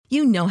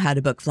You know how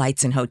to book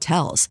flights and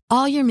hotels.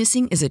 All you're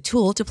missing is a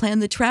tool to plan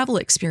the travel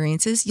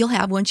experiences you'll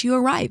have once you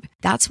arrive.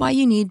 That's why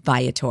you need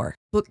Viator.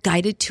 Book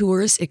guided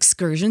tours,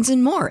 excursions,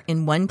 and more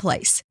in one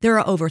place. There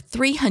are over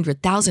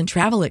 300,000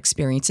 travel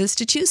experiences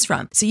to choose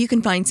from, so you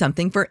can find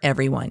something for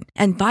everyone.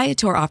 And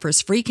Viator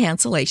offers free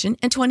cancellation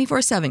and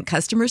 24/7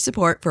 customer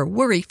support for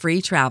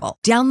worry-free travel.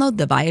 Download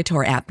the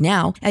Viator app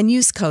now and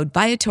use code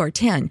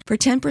Viator10 for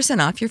 10%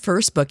 off your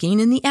first booking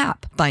in the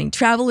app. Find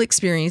travel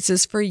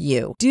experiences for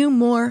you. Do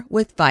more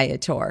with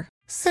Viator.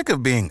 Sick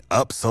of being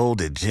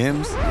upsold at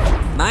gyms?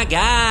 My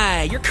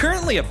guy, you're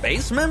currently a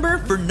base member?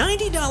 For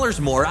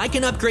 $90 more, I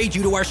can upgrade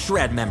you to our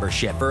Shred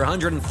membership. For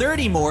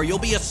 $130 more, you'll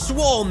be a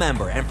Swole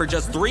member. And for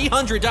just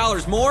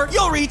 $300 more,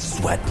 you'll reach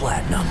Sweat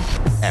Platinum.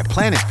 At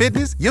Planet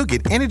Fitness, you'll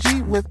get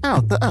energy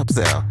without the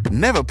upsell.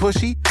 Never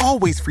pushy,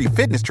 always free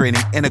fitness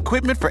training and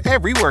equipment for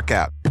every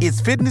workout.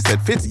 It's fitness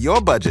that fits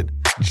your budget.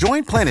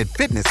 Join Planet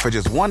Fitness for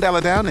just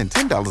 $1 down and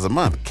 $10 a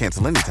month.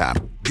 Cancel anytime.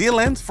 Deal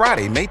ends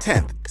Friday, May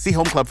 10th. See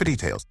Home Club for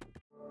details.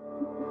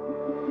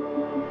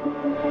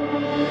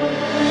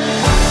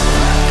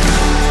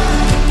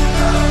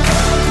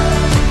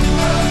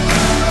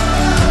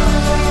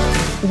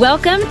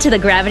 Welcome to the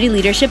Gravity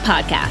Leadership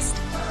Podcast.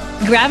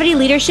 Gravity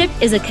Leadership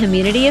is a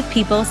community of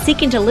people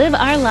seeking to live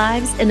our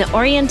lives in the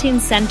orienting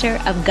center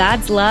of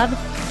God's love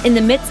in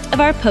the midst of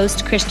our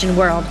post-Christian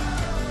world,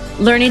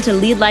 learning to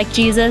lead like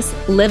Jesus,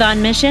 live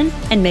on mission,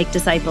 and make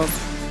disciples.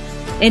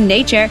 In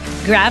nature,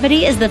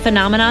 gravity is the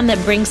phenomenon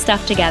that brings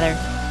stuff together,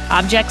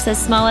 objects as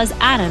small as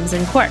atoms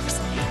and quarks,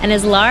 and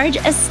as large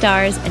as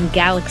stars and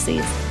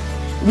galaxies.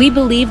 We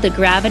believe the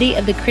gravity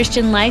of the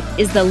Christian life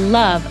is the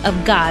love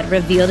of God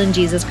revealed in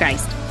Jesus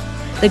Christ.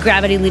 The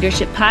Gravity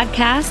Leadership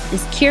Podcast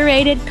is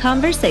curated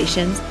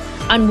conversations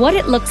on what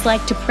it looks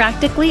like to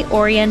practically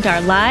orient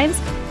our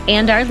lives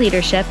and our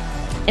leadership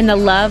in the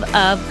love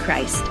of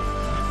Christ,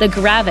 the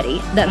gravity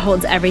that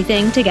holds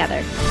everything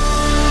together.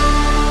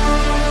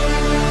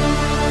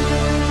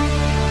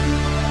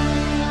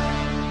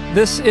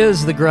 This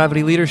is the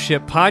Gravity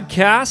Leadership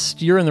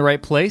Podcast. You're in the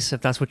right place if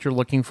that's what you're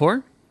looking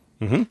for.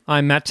 Mm-hmm.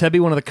 I'm Matt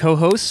Tebby, one of the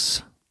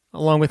co-hosts,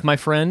 along with my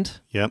friend,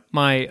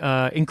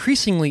 my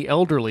increasingly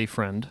elderly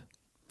friend,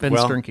 Ben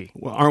Sternke.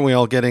 Well, aren't we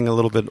all getting a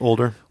little bit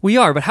older? We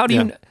are, but how do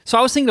you... So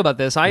I was thinking about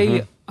this.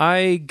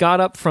 I got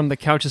up from the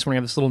couch this morning.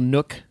 I have this little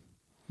nook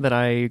that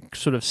I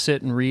sort of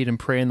sit and read and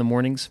pray in the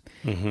mornings.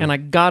 Mm-hmm. And I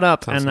got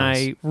up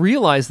I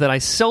realized that I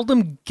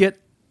seldom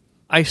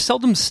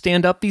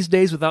stand up these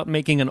days without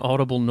making an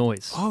audible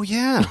noise. Oh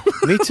yeah,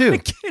 me too.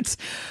 It's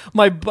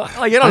my, like,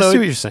 I don't know. I see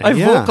what you're saying. I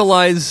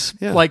vocalize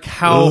like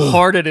how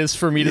hard it is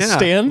for me to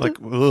stand. Like,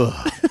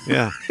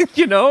 yeah,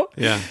 you know.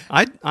 Yeah,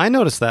 I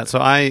noticed that. So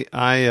I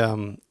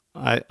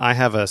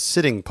have a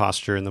sitting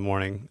posture in the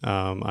morning.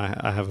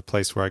 I have a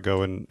place where I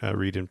go and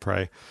read and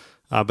pray,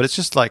 but it's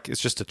just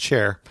a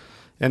chair.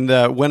 And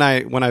when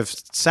I've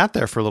sat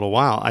there for a little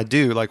while, I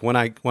do, like when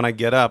I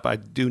get up, I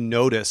do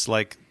notice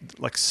like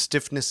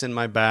stiffness in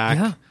my back.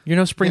 Yeah, you're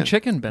no spring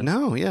chicken, Ben.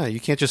 No, yeah, you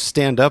can't just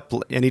stand up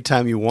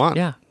anytime you want.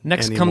 Yeah,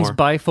 next comes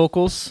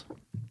bifocals.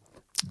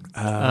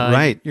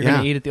 Right, You're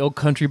going to eat at the Old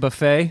Country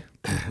Buffet.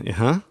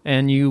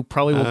 And you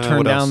probably will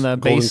turn down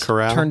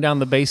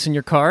the bass in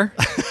your car.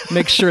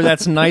 Make sure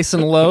that's nice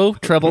and low,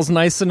 treble's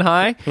nice and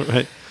high.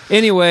 Right.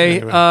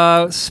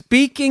 Anyway,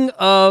 speaking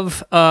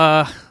of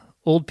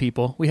old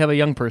people, we have a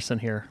young person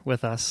here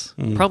with us,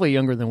 probably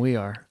younger than we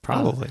are.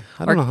 Probably.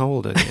 I don't know how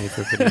old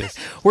everybody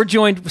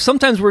is.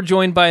 Sometimes we're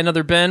joined by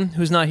another Ben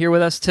who's not here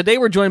with us. Today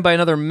we're joined by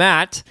another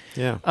Matt.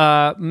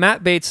 Yeah.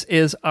 Matt Bates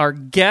is our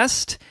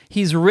guest.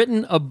 He's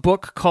written a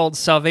book called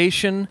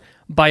Salvation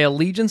by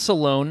Allegiance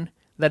Alone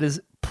that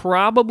is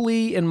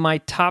probably in my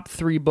top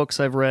 3 books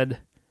I've read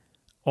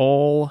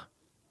all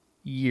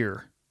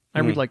year. I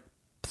read like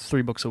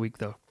 3 books a week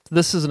though.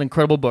 This is an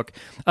incredible book.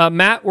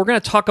 Matt, we're going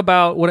to talk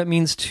about what it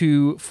means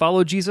to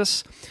follow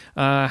Jesus,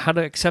 how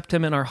to accept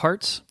him in our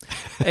hearts,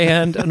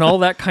 and all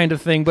that kind of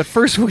thing. But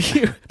first,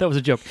 that was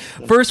a joke.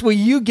 First, will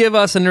you give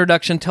us an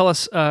introduction? Tell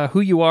us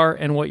who you are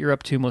and what you're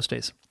up to most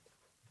days.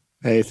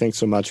 Hey, thanks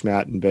so much,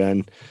 Matt and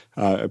Ben.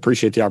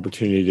 Appreciate the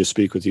opportunity to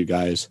speak with you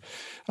guys.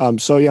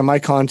 My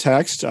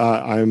context,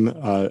 I'm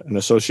an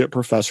associate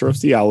professor of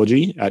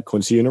theology at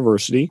Quincy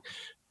University.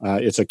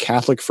 It's a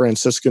Catholic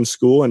Franciscan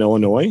school in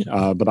Illinois,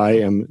 but I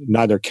am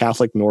neither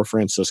Catholic nor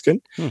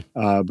Franciscan,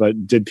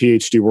 but did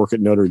PhD work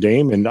at Notre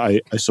Dame, and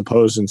I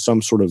suppose in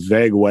some sort of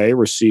vague way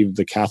received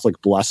the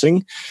Catholic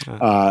blessing.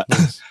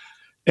 Nice.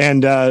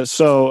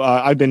 So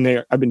I've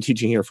been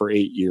teaching here for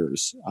 8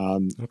 years,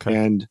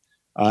 and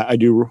I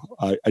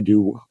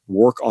do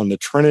work on the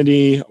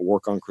Trinity,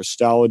 work on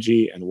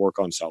Christology, and work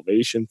on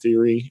salvation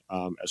theory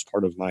as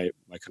part of my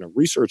kind of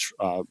research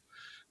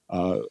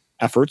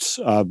efforts,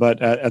 but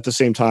at the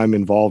same time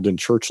involved in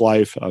church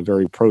life,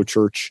 very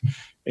pro-church.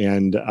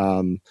 And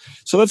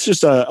so that's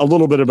just a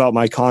little bit about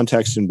my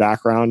context and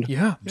background.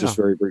 Just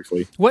very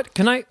briefly. What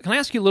can I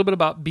ask you a little bit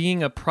about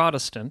being a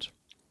Protestant?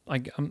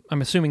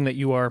 I'm assuming that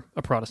you are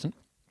a Protestant.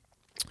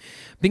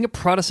 Being a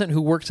Protestant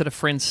who works at a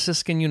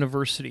Franciscan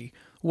university,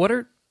 what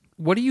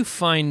do you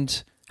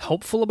find?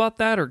 helpful about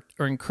that or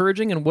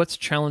encouraging, and what's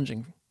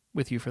challenging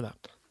with you for that?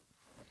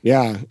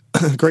 Yeah,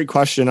 great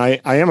question. I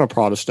am a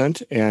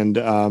Protestant, and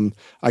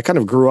I kind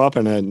of grew up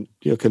in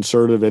a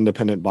conservative,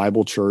 independent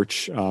Bible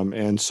church,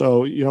 and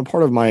so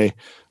part of my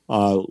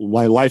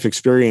life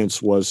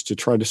experience was to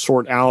try to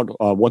sort out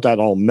what that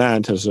all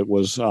meant, as it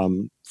was,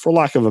 for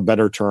lack of a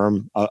better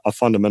term, a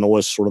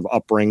fundamentalist sort of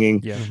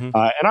upbringing. Yeah. Mm-hmm.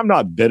 And I'm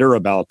not bitter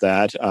about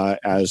that,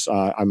 as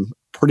I'm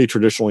pretty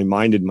traditionally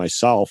minded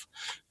myself.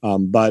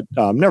 But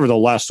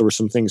nevertheless, there were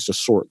some things to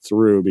sort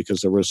through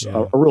because there was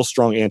a real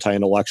strong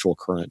anti-intellectual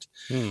current.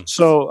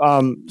 So,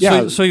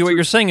 So what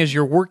you're saying is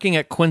you're working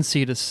at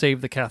Quincy to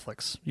save the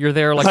Catholics. You're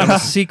there like on a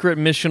secret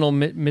missional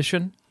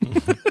mission?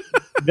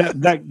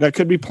 that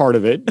could be part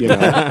of it,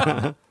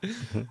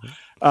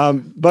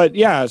 but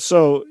yeah,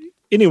 so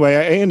anyway,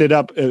 I ended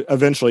up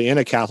eventually in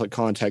a Catholic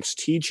context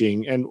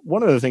teaching. And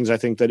one of the things I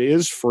think that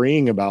is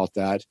freeing about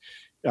that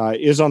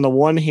is, on the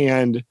one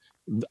hand,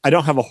 I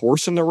don't have a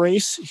horse in the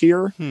race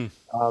here.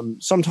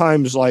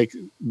 Sometimes, like,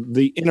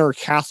 the inner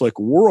Catholic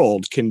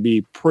world can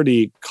be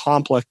pretty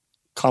complex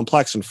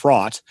and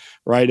fraught,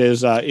 right?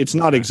 It's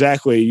not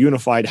exactly a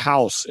unified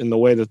house in the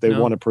way that they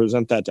want to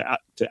present that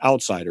to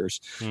outsiders.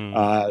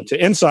 To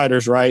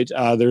insiders, right?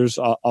 There's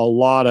a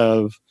lot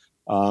of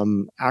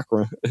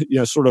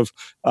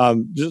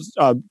just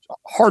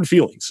hard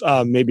feelings,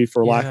 maybe,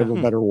 for lack of a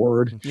better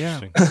word,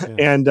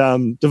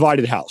 and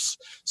divided house.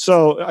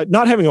 So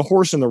not having a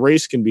horse in the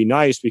race can be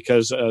nice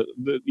because,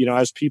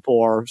 as people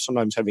are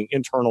sometimes having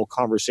internal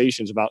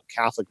conversations about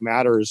Catholic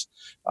matters,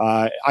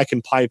 I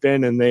can pipe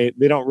in and they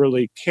don't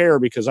really care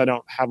because I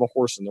don't have a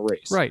horse in the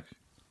race. Right.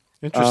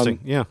 Interesting.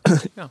 Yeah.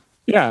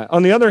 Yeah.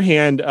 On the other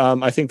hand,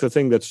 I think the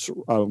thing that's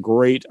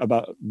great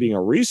about being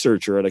a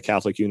researcher at a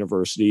Catholic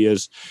university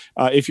is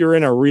if you're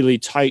in a really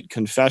tight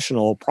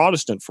confessional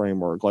Protestant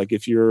framework, like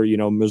if you're,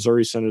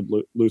 Missouri Synod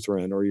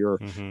Lutheran, or you're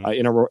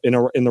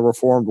in the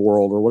Reformed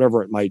world, or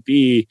whatever it might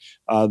be,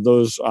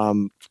 those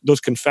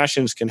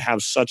confessions can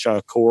have such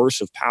a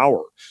coercive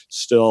power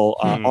still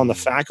on the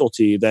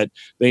faculty that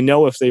they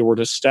know if they were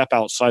to step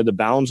outside the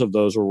bounds of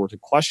those or were to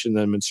question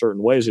them in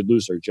certain ways, they'd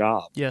lose their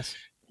job. Yes.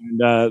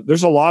 And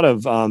there's a lot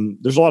of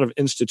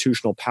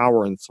institutional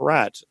power and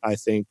threat, I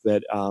think,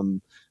 that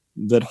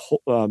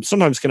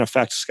sometimes can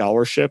affect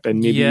scholarship and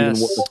maybe even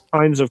what the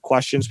kinds of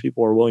questions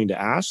people are willing to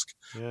ask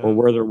or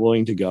where they're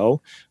willing to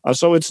go.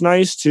 So it's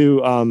nice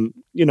to,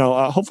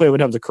 hopefully I would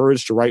have the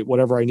courage to write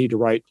whatever I need to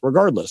write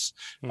regardless.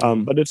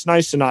 But it's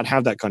nice to not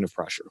have that kind of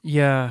pressure.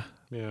 Yeah.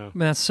 Man,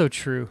 that's so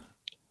true.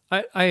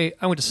 I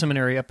went to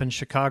seminary up in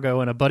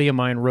Chicago, and a buddy of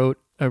mine wrote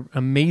an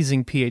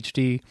amazing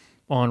PhD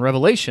on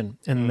Revelation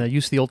and the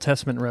use of the Old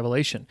Testament in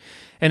Revelation.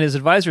 And his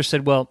advisor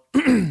said, well,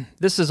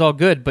 this is all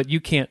good, but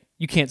you can't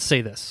say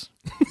this.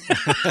 You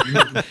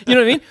know what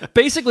I mean?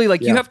 Basically,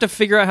 you have to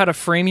figure out how to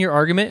frame your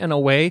argument in a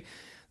way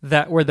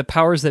that where the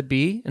powers that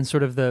be and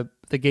sort of the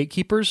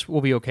gatekeepers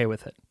will be okay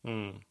with it.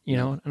 And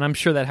I'm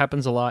sure that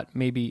happens a lot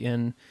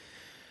in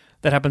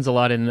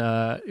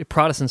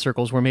Protestant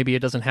circles, where maybe it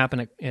doesn't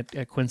happen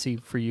at Quincy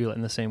for you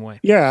in the same way.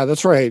 Yeah,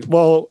 that's right.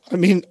 Well, I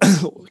mean,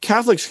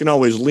 Catholics can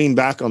always lean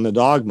back on the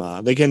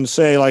dogma. They can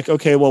say, like,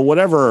 okay, well,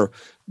 whatever,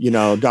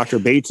 Dr.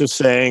 Bates is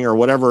saying, or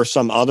whatever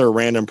some other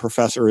random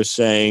professor is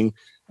saying,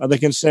 they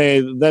can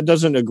say that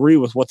doesn't agree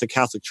with what the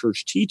Catholic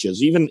Church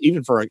teaches.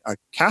 Even for a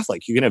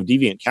Catholic, you can have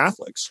deviant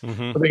Catholics,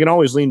 but they can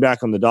always lean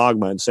back on the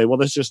dogma and say, well,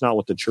 that's just not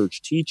what the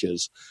Church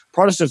teaches.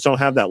 Protestants don't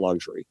have that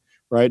luxury.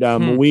 Right.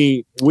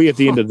 We at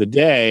the end of the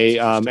day,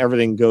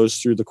 everything goes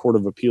through the court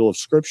of appeal of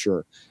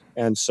Scripture.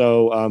 And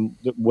so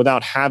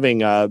without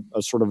having a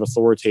sort of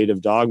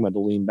authoritative dogma to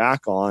lean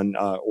back on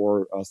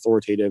or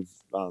authoritative,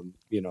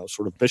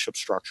 sort of bishop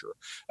structure,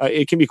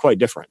 it can be quite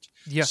different.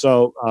 Yeah.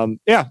 So,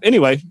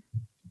 anyway.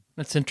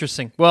 That's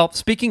interesting. Well,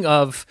 speaking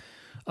of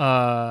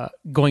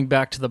going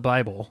back to the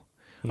Bible,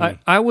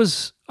 I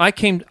was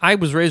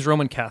raised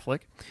Roman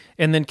Catholic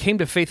and then came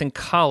to faith in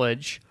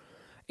college.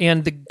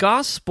 And the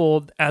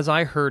gospel, as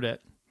I heard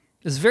it,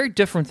 is very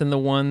different than the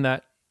one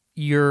that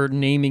you're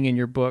naming in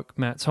your book,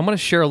 Matt. So I'm going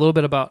to share a little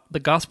bit about the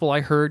gospel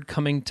I heard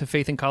coming to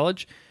faith in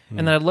college.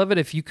 And then I'd love it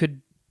if you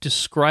could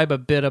describe a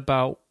bit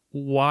about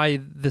why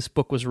this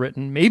book was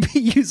written, maybe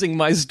using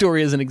my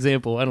story as an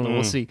example. I don't know.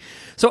 We'll see.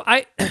 So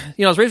I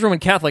was raised Roman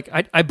Catholic.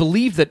 I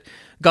believe that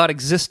God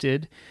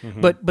existed,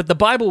 but the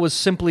Bible was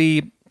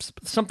simply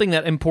something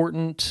that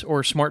important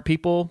or smart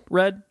people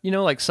read,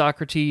 like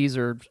Socrates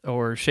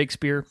or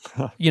Shakespeare.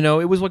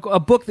 It was like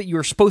a book that you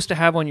were supposed to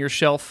have on your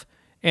shelf,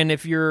 and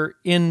if you're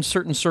in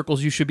certain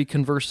circles, you should be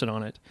conversant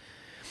on it.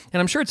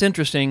 And I'm sure it's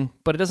interesting,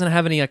 but it doesn't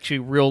have any actually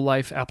real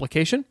life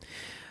application.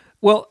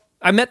 Well,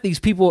 I met these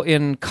people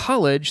in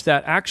college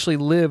that actually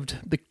lived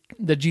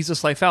the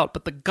Jesus life out,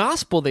 but the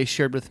gospel they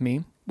shared with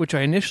me, which I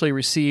initially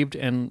received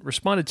and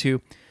responded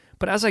to,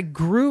 but as I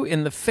grew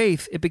in the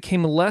faith, it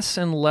became less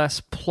and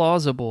less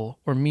plausible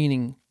or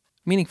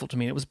meaningful to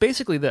me. It was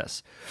basically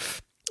this.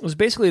 It was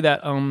basically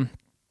that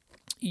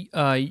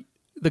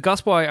the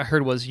gospel I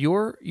heard was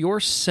your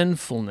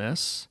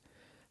sinfulness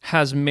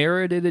has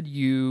merited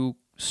you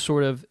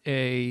sort of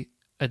a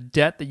a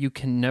debt that you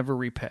can never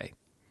repay.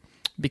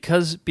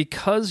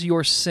 Because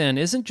your sin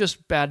isn't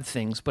just bad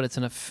things, but it's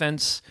an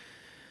offense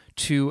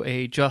to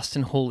a just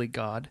and holy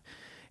God.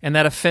 And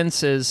that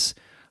offense is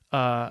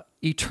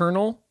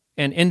eternal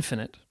and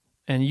infinite.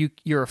 And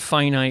you're a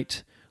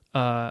finite,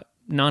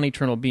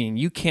 non-eternal being.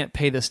 You can't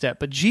pay this debt,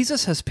 but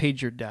Jesus has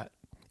paid your debt.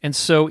 And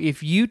so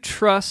if you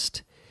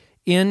trust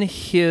in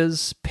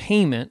his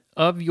payment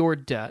of your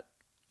debt,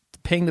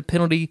 paying the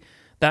penalty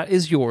that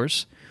is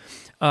yours,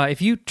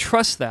 if you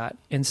trust that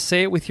and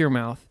say it with your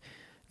mouth,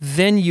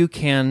 then you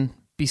can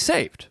be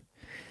saved.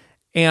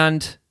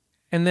 And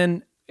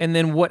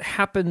then what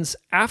happens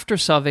after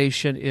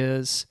salvation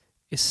is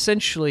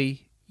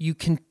essentially you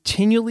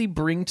continually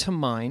bring to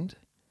mind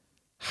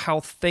how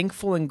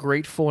thankful and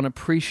grateful and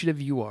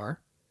appreciative you are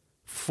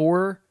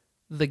for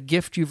the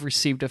gift you've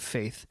received of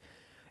faith.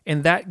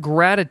 And that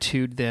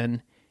gratitude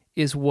then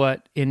is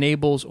what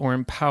enables or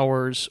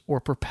empowers or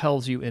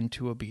propels you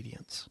into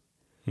obedience.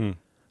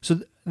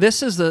 So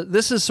this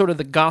is sort of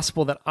the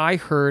gospel that I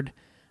heard,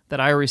 that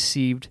I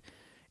received,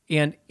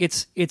 and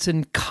it's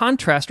in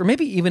contrast, or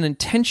maybe even in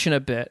tension a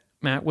bit,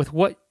 Matt, with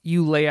what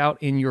you lay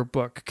out in your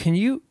book. Can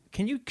you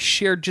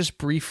share just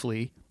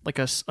briefly, like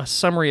a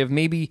summary of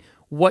maybe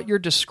what you're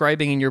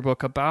describing in your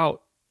book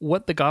about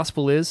what the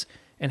gospel is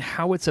and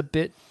how it's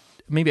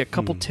maybe a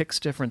couple ticks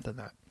different than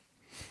that?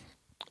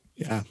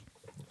 Yeah.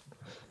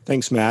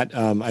 Thanks, Matt.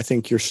 I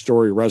think your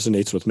story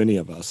resonates with many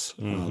of us.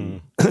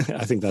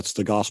 I think that's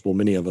the gospel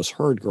many of us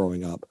heard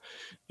growing up.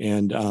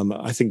 And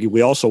I think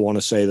we also want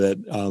to say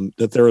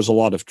that there is a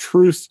lot of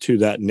truth to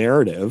that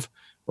narrative,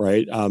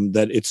 right?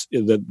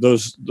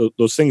 That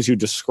those things you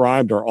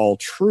described are all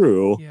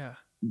true. Yeah.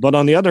 But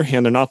on the other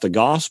hand, they're not the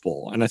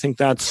gospel. And I think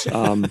that's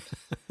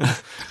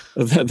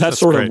that's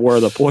sort great. of where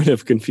the point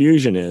of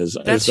confusion is.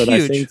 That's is that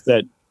huge. I think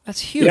that That's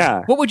huge.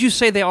 Yeah. What would you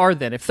say they are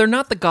then? If they're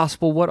not the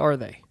gospel, what are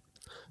they?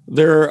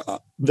 There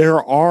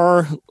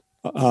are,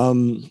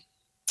 I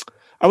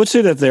would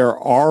say that there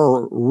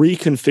are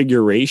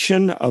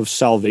reconfiguration of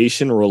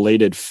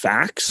salvation-related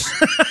facts,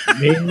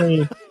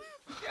 mainly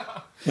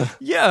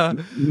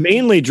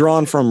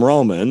drawn from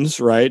Romans,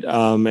 right,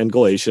 and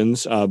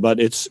Galatians, but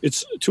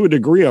it's to a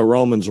degree a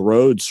Romans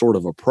road sort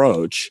of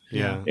approach.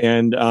 Yeah.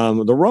 And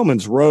the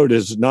Romans road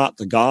is not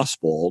the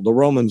gospel. The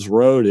Romans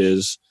road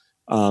is,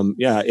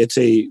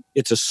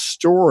 it's a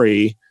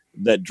story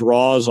that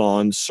draws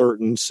on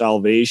certain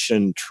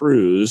salvation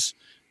truths,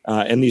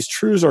 and these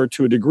truths are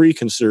to a degree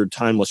considered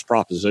timeless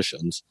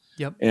propositions.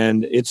 Yep.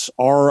 And it's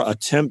our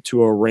attempt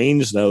to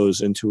arrange those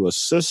into a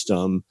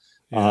system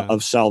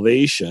of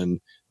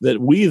salvation that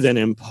we then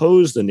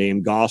impose the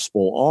name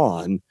gospel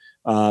on,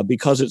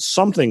 because it's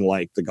something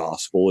like the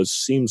gospel. It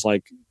seems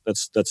like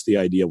that's the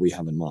idea we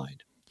have in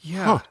mind.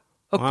 Yeah. Huh.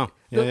 Okay. Wow.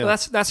 Yeah.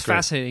 That's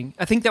fascinating.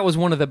 I think that was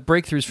one of the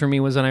breakthroughs for me,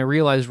 was when I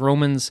realized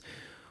Romans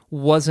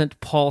wasn't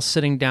Paul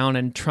sitting down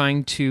and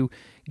trying to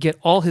get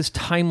all his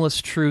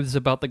timeless truths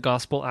about the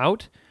gospel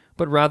out,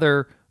 but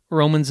rather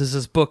Romans is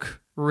his book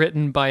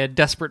written by a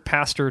desperate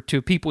pastor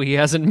to people he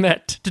hasn't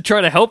met to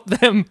try to help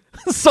them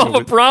solve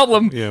a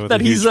problem that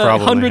he's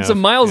hundreds of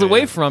miles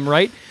away from,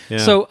 right? Yeah.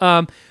 So,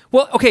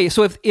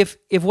 so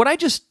if what I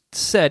just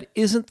said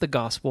isn't the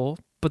gospel,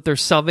 but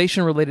there's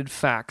salvation-related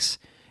facts,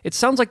 it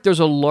sounds like there's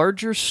a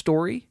larger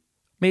story,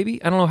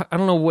 maybe. I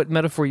don't know what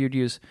metaphor you'd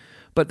use,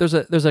 but there's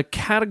a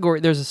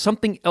category, there's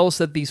something else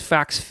that these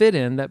facts fit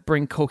in that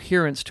bring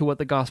coherence to what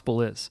the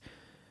gospel is.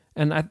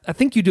 And I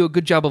think you do a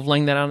good job of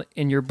laying that out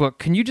in your book.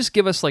 Can you just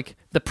give us like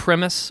the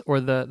premise or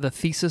the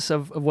thesis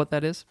of what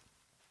that is?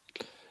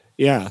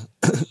 Yeah.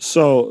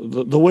 So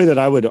the way that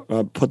I would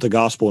put the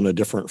gospel in a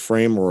different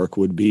framework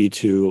would be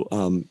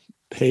to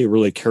pay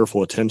really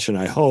careful attention,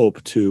 I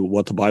hope, to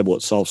what the Bible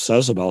itself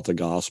says about the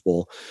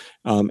gospel.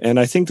 And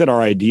I think that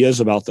our ideas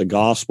about the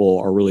gospel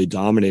are really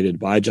dominated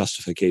by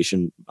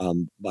justification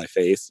by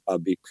faith,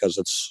 because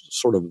it's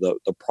sort of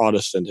the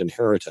Protestant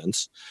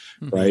inheritance,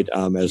 right?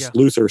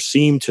 Luther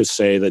seemed to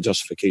say that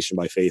justification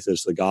by faith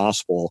is the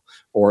gospel,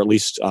 or at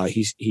least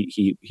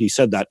he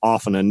said that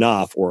often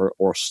enough,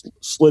 or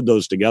slid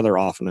those together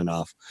often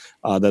enough,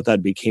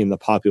 that became the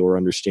popular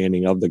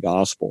understanding of the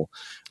gospel.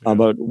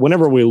 But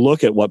whenever we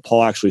look at what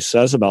Paul actually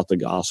says about the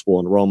gospel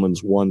in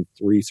Romans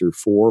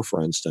 1:3-4,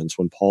 for instance,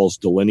 when Paul's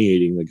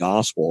delineating the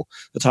gospel,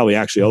 that's how he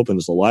actually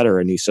opens the letter,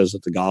 and he says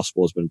that the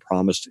gospel has been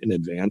promised in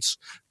advance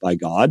by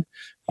God,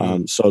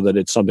 so that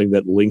it's something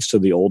that links to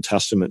the Old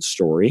Testament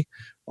story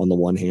on the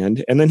one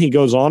hand. And then he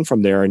goes on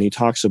from there and he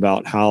talks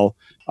about how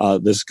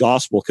this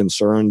gospel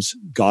concerns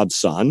God's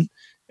Son,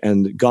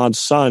 and God's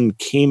Son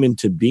came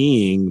into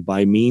being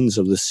by means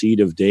of the seed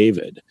of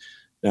David.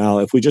 Now,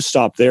 if we just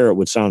stop there, it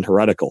would sound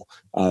heretical,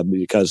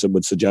 because it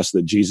would suggest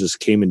that Jesus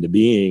came into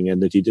being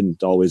and that he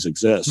didn't always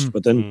exist.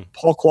 But then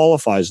Paul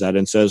qualifies that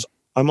and says,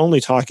 I'm only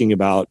talking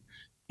about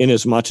in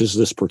as much as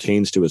this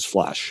pertains to his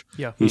flesh.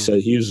 Yeah. He said,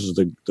 he uses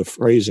the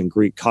phrase in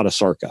Greek,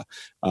 katasarka,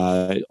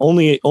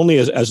 only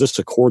as this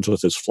accords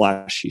with his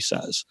flesh, he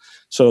says.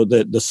 So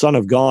that the Son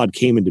of God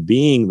came into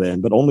being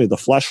then, but only the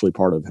fleshly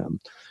part of him.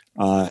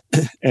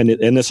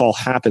 And this all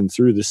happened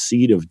through the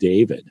seed of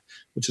David.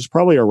 which is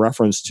probably a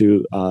reference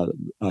to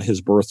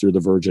his birth through the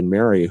Virgin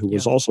Mary, who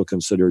was also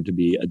considered to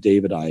be a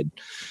Davidite.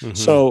 Mm-hmm.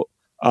 So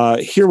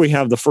here we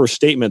have the first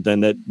statement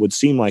then that would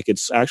seem like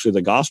it's actually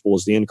the gospel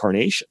is the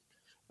incarnation.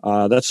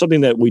 That's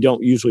something that we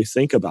don't usually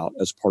think about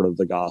as part of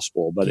the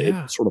gospel, but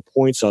it sort of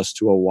points us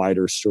to a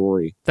wider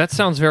story. That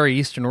sounds very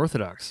Eastern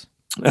Orthodox.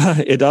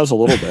 It does a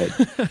little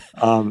bit.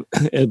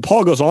 And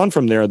Paul goes on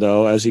from there,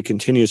 though, as he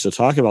continues to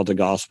talk about the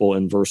gospel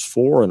in verse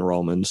 4 in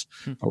Romans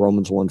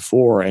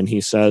 1:4, and he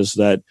says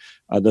that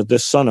that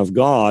this Son of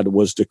God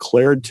was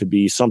declared to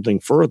be something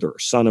further,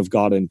 Son of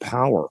God in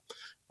power,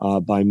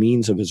 by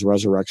means of his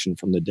resurrection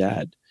from the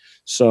dead.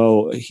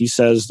 So he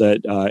says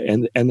that,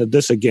 and that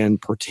this again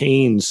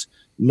pertains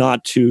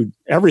not to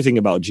everything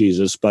about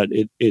Jesus, but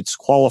it's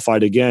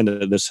qualified again.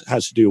 This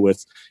has to do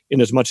with, in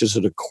as much as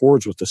it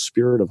accords with the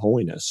Spirit of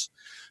holiness.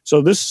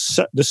 So the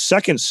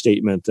second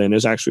statement then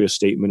is actually a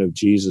statement of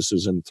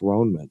Jesus's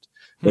enthronement,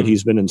 that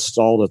he's been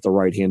installed at the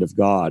right hand of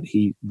God.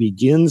 He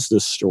begins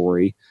this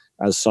story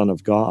as Son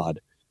of God,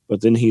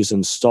 but then he's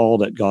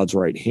installed at God's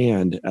right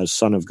hand as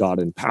Son of God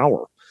in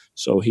power.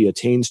 So he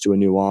attains to a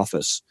new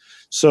office.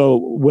 So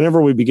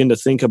whenever we begin to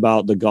think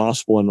about the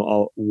gospel in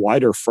a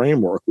wider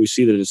framework, we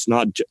see that it's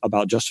not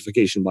about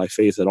justification by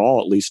faith at all,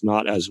 at least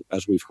not as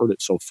we've heard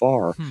it so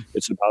far.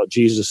 It's about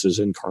Jesus's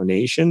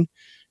incarnation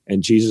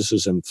and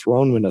Jesus's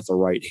enthronement at the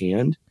right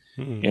hand,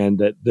 and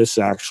that this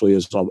actually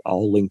is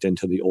all linked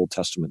into the Old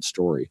Testament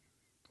story.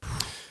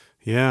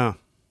 Yeah.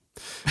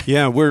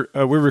 Yeah, we're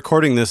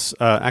recording this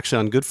actually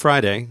on Good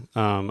Friday.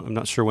 I'm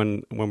not sure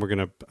when we're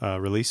going to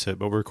release it,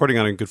 but we're recording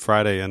on Good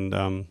Friday, and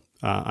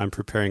I'm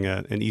preparing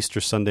an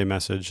Easter Sunday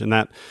message. And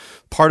that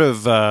part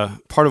of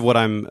what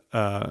I'm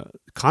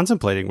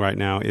contemplating right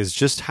now is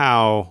just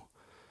how,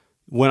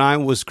 when I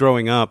was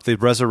growing up, the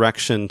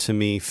resurrection to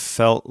me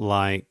felt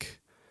like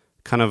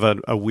kind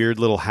of a weird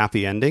little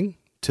happy ending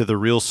to the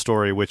real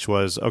story, which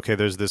was, okay,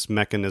 there's this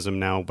mechanism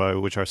now by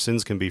which our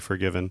sins can be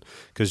forgiven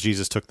because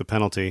Jesus took the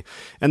penalty.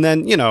 And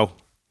then,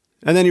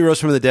 and then he rose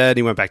from the dead,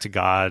 he went back to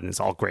God, and it's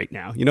all great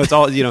now. It's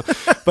all,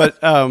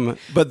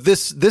 but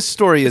this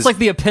story is... It's like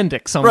the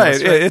appendix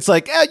almost. Right. It's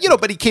like,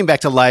 but he came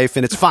back to life,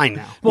 and it's fine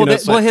now. Well,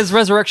 his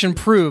resurrection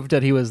proved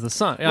that he was the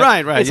Son.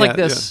 Right. It's like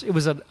this, it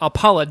was an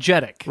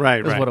apologetic.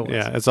 Right. What it was.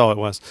 Yeah, that's all it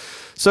was.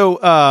 So,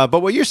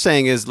 but what you're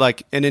saying is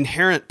like an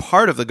inherent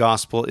part of the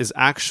gospel is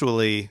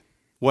actually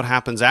what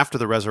happens after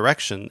the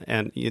resurrection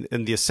and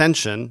the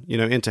ascension,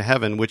 into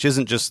heaven, which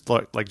isn't just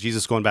like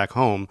Jesus going back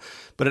home,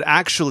 but it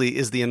actually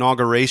is the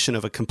inauguration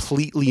of a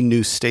completely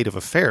new state of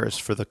affairs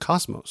for the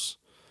cosmos,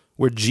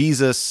 where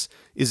Jesus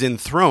is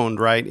enthroned,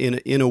 right,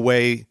 in a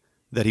way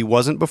that he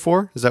wasn't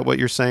before. Is that what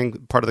you're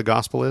saying part of the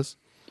gospel is?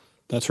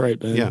 That's right,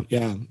 Ben.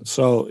 Yeah.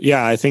 So,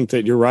 I think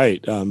that you're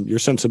right. Your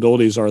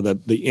sensibilities are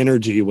that the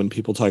energy when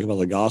people talk about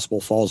the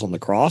gospel falls on the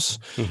cross,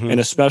 and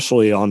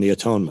especially on the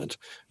atonement,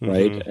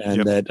 right?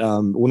 And that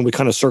when we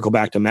kind of circle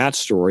back to Matt's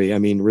story, I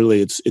mean,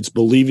 really, it's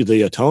believing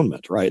the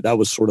atonement, right? That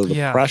was sort of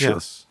the pressure.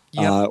 Yes.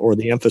 Or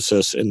the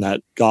emphasis in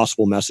that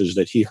gospel message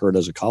that he heard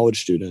as a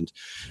college student.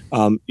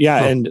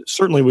 And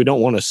certainly we don't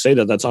want to say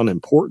that that's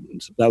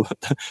unimportant. That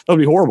would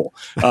be horrible.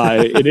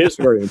 It is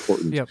very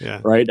important,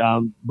 right?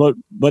 But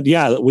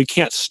we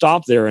can't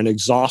stop there and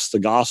exhaust the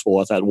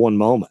gospel at that one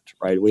moment,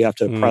 right? We have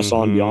to press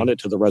on beyond it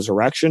to the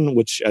resurrection,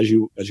 which, as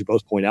you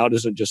both point out,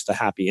 isn't just a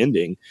happy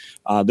ending.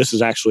 This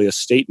is actually a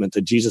statement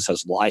that Jesus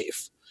has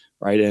life.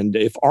 Right. And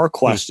if our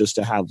quest is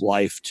to have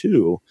life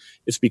too,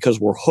 it's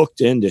because we're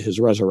hooked into his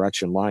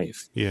resurrection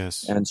life.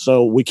 Yes. And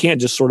so we can't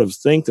just sort of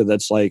think that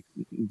that's like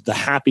the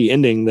happy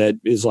ending that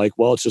is like,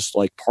 well, it's just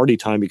like party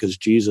time because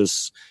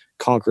Jesus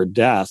conquered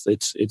death.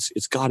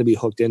 It's got to be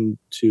hooked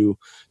into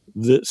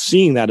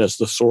seeing that as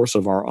the source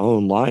of our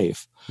own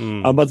life.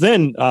 But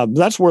then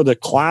that's where the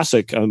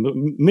classic,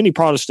 many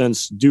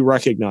Protestants do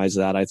recognize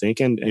that, I think,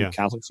 and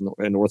Catholics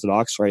and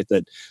Orthodox, right,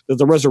 that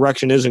the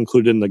resurrection is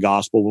included in the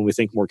gospel when we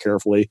think more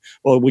carefully.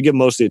 Well, we give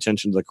most of the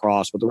attention to the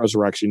cross, but the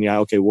resurrection,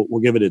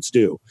 we'll give it its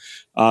due.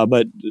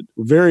 But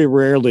very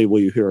rarely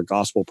will you hear a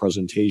gospel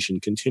presentation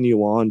continue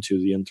on to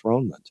the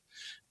enthronement.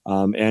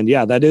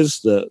 That is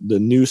the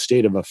new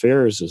state of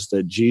affairs, is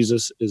that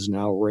Jesus is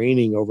now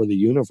reigning over the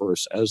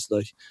universe as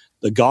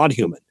the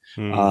God-human.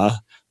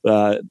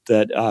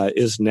 That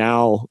is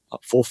now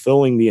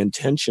fulfilling the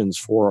intentions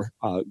for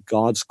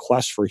God's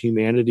quest for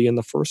humanity in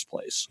the first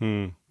place.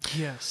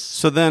 Yes.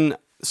 So then,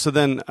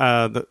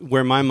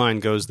 where my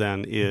mind goes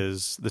then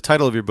is the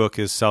title of your book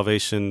is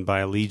Salvation by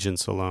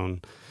Allegiance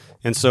Alone,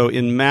 and so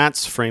in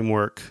Matt's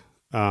framework,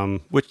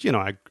 which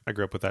I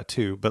grew up with that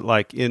too, but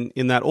like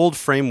in that old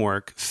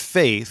framework,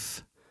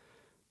 faith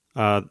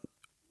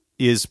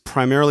is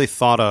primarily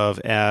thought of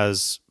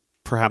as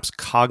perhaps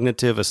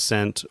cognitive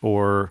assent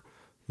or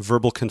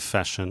verbal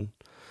confession,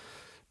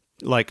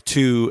 like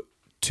to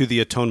the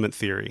atonement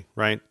theory,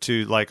 right?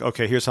 To like,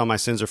 okay, here's how my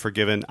sins are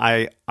forgiven.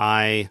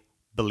 I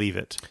believe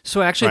it.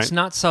 So actually, Right. it's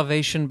not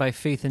salvation by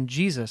faith in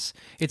Jesus.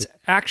 It's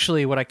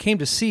actually what I came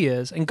to see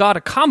is, and God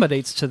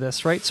accommodates to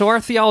this, right? So our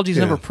theology is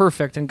never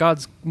perfect, and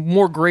God's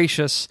more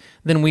gracious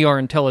than we are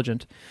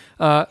intelligent,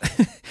 at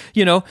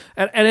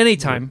any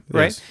time,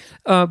 right?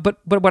 Yes. But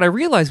what I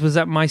realized was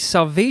that my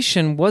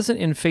salvation wasn't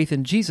in faith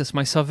in Jesus.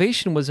 My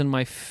salvation was in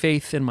my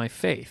faith in my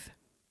faith.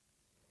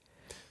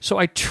 So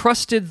I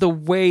trusted the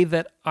way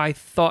that I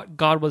thought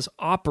God was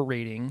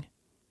operating.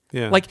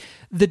 Yeah. Like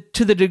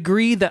to the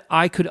degree that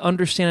I could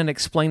understand and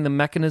explain the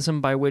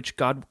mechanism by which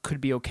God could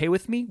be okay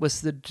with me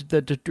was the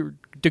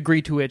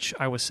degree to which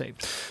I was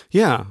saved.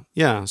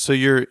 Yeah. So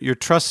you're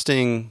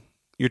trusting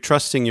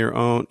your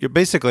own. You're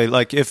basically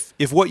like if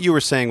what you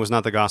were saying was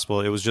not the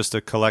gospel, it was just a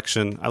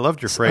collection. I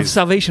loved your phrase, Of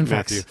salvation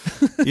Matthew.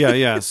 facts.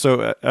 Yeah.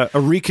 So a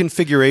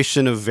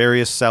reconfiguration of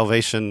various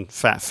salvation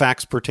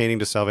facts pertaining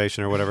to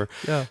salvation or whatever.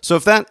 Yeah. So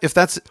if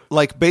that's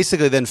like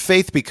basically, then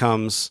faith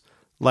becomes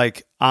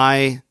like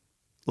I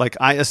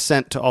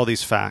assent to all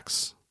these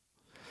facts.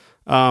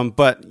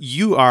 But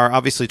you are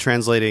obviously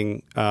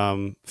translating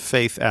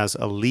faith as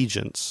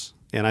allegiance.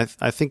 And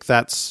I think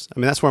that's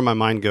where my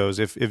mind goes.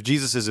 If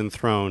Jesus is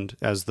enthroned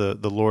as the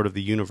Lord of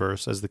the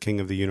universe, as the King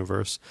of the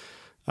universe,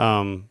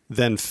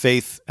 then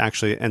faith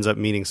actually ends up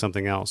meaning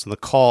something else. And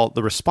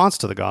the response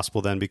to the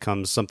gospel then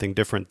becomes something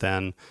different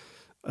than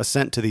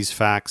assent to these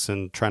facts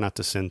and try not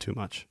to sin too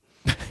much.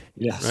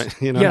 Yes.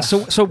 Right? Yeah.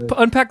 So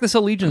unpack this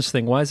allegiance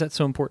thing. Why is that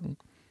so important?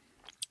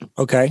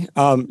 Okay.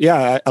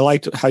 I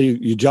liked how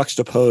you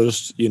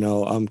juxtaposed,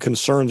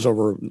 concerns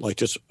over like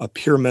just a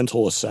pure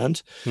mental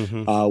assent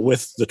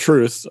with the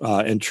truth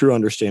and true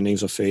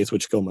understandings of faith,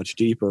 which go much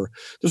deeper.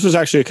 This was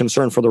actually a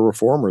concern for the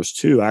reformers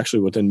too,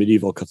 actually within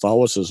medieval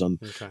Catholicism.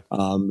 Okay.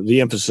 The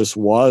emphasis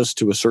was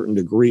to a certain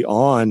degree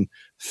on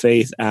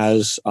faith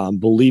as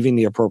believing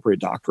the appropriate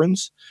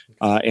doctrines.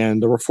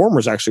 And the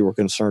reformers actually were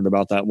concerned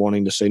about that,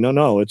 wanting to say,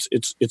 no,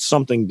 it's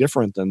something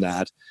different than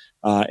that.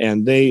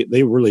 And they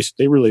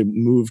really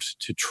moved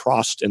to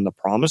trust in the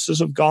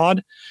promises of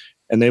God,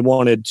 and they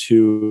wanted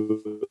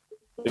to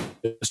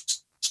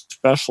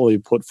especially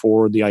put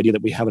forward the idea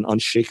that we have an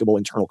unshakable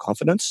internal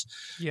confidence,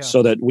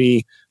 so that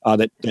we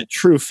that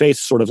true faith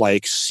sort of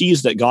like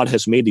sees that God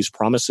has made these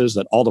promises,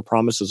 that all the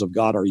promises of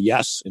God are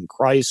yes in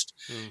Christ.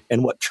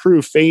 And what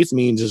true faith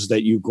means is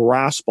that you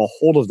grasp a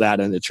hold of that,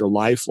 and it's your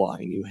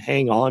lifeline. You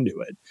hang on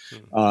to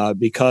it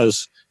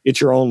because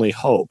it's your only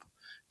hope.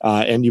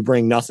 And you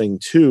bring nothing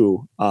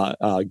to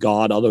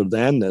God other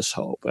than this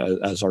hope,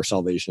 as our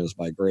salvation is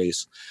by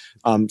grace.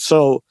 And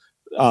so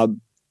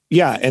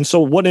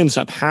what ends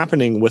up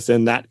happening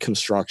within that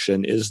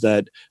construction is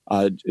that,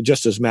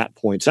 just as Matt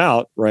points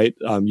out, right,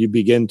 you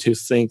begin to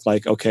think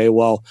like, okay,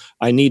 well,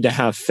 I need to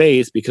have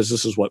faith because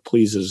this is what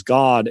pleases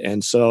God.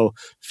 And so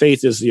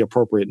faith is the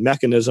appropriate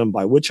mechanism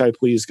by which I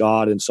please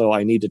God. And so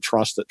I need to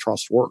trust that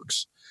trust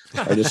works.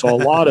 Right? And so a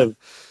lot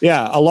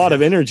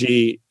of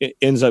energy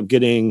ends up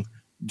getting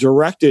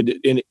directed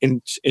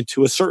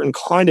into a certain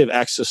kind of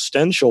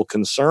existential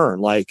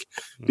concern, like,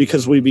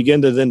 because we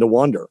begin to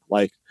wonder,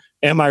 like,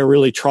 am I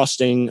really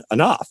trusting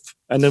enough?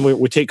 And then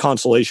we take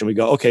consolation. We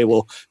go, okay,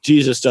 well,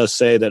 Jesus does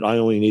say that I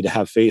only need to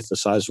have faith the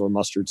size of a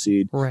mustard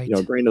seed. Right.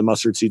 A grain of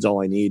mustard seed's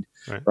all I need.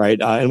 Right.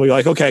 And we're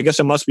like, okay, I guess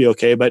it must be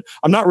okay, but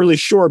I'm not really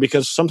sure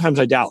because sometimes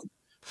I doubt.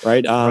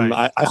 Right.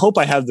 I hope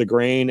I have the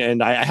grain,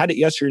 and I had it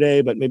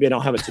yesterday, but maybe I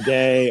don't have it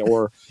today.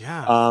 Or,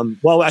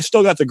 I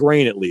still got the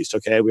grain at least.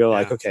 Okay. We were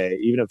like, okay,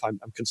 even if I'm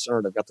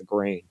concerned, I've got the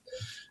grain.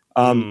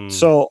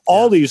 So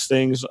all these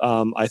things,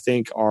 I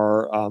think,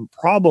 are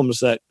problems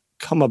that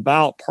come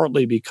about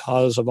partly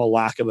because of a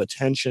lack of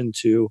attention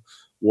to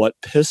what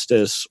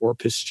pistis or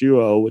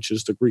pistuo, which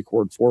is the Greek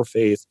word for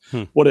faith,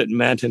 what it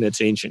meant in its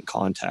ancient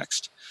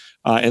context.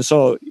 And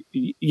so,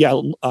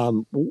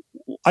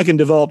 I can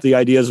develop the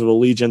ideas of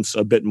allegiance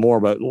a bit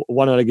more, but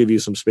why don't I give you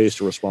some space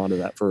to respond to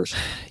that first?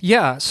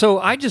 Yeah. So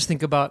I just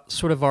think about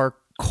sort of our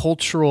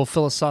cultural,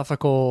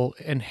 philosophical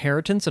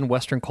inheritance in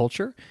Western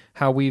culture,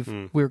 how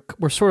we're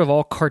sort of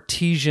all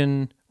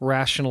Cartesian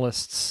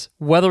rationalists,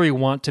 whether we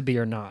want to be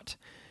or not.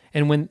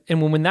 And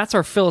when that's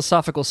our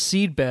philosophical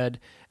seedbed,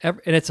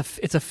 and it's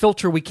a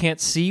filter we can't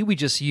see, we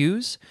just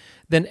use,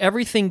 then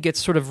everything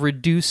gets sort of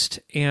reduced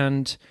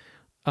and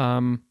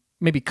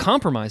maybe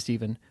compromised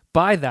even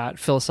by that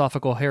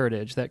philosophical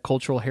heritage, that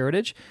cultural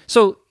heritage.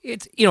 So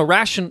it's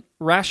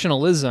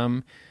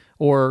rationalism,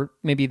 or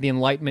maybe the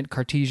Enlightenment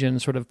Cartesian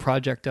sort of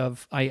project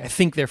of I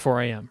think therefore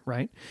I am,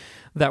 right?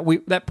 That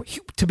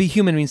to be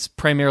human means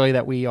primarily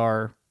that we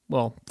are,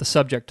 well, the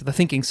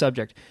thinking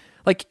subject.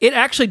 Like, it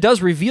actually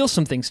does reveal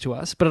some things to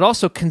us, but it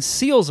also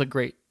conceals a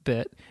great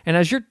bit. And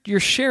as you're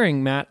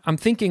sharing, Matt, I'm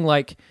thinking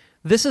like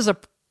this is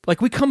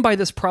we come by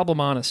this problem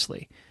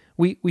honestly.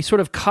 We sort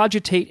of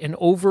cogitate and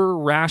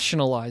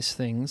over-rationalize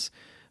things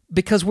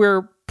because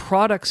we're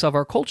products of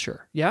our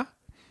culture, yeah?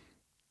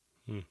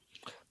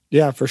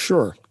 Yeah, for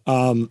sure.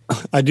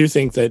 I do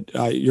think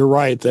that you're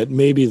right, that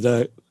maybe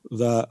the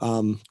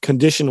the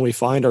condition we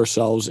find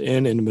ourselves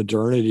in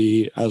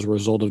modernity as a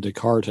result of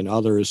Descartes and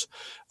others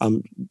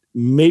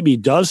maybe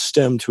does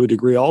stem to a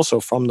degree also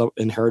from the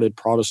inherited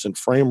Protestant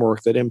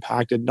framework that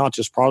impacted not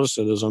just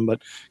Protestantism,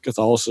 but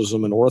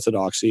Catholicism and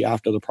Orthodoxy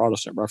after the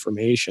Protestant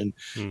Reformation,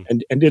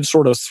 and did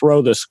sort of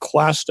throw this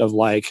quest of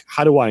like,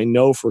 how do I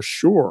know for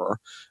sure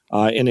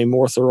in a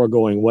more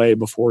thoroughgoing way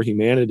before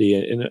humanity?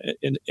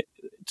 And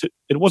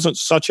it wasn't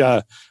such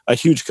a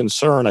huge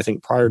concern, I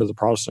think, prior to the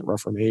Protestant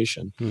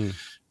Reformation.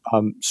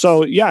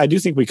 So, yeah, I do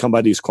think we come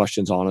by these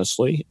questions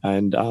honestly,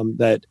 and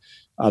that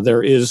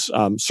there is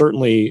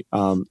certainly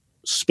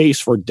space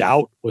for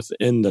doubt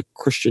within the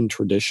Christian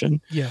tradition.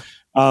 Yeah.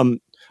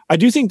 I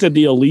do think that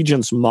the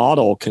allegiance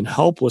model can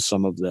help with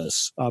some of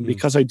this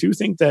because I do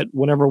think that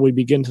whenever we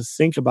begin to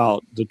think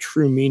about the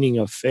true meaning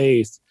of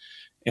faith,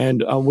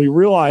 and we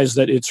realize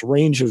that its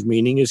range of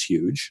meaning is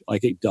huge.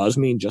 Like it does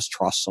mean just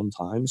trust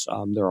sometimes.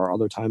 There are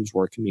other times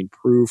where it can mean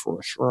proof or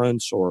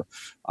assurance, or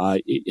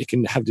it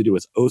can have to do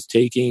with oath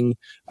taking.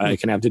 It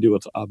can have to do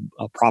with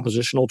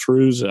propositional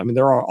truths. I mean,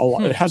 there are a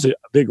lot. It has a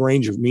big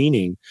range of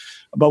meaning.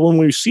 But when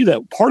we see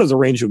that part of the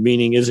range of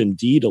meaning is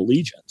indeed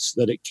allegiance,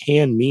 that it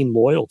can mean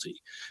loyalty,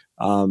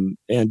 and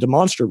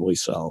demonstrably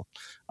so,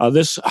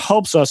 this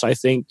helps us, I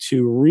think,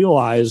 to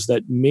realize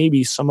that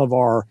maybe some of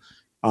our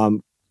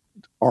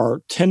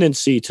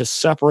tendency to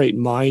separate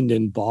mind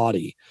and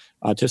body,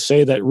 to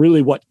say that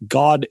really what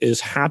God is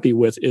happy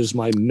with is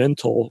my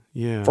mental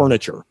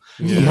furniture,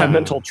 my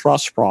mental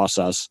trust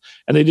process.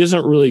 And he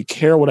doesn't really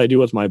care what I do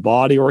with my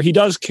body, or he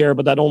does care,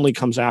 but that only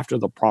comes after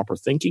the proper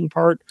thinking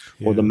part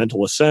or the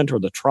mental assent or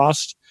the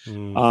trust.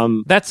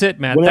 That's it,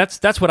 Matt.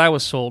 That's what I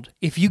was sold.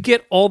 If you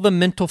get all the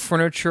mental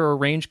furniture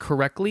arranged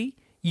correctly,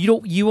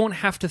 you won't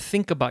have to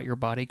think about your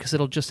body because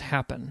it'll just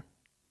happen.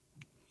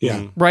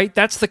 Yeah. Right.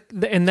 That's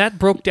and that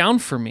broke down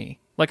for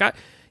me. Like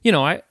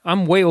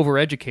I'm way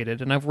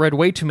overeducated and I've read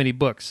way too many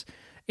books.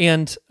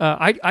 And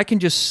I can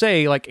just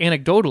say, like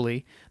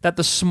anecdotally, that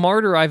the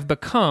smarter I've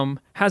become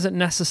hasn't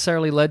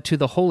necessarily led to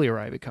the holier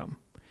I become.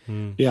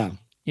 Yeah.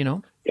 You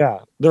know? Yeah.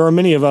 There are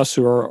many of us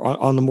who are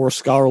on the more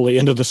scholarly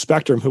end of the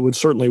spectrum who would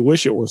certainly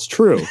wish it was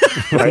true.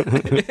 Right?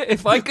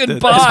 If I could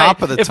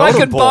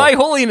buy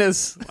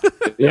holiness.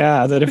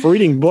 Yeah, that if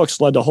reading books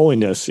led to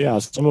holiness,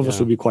 some of us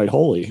would be quite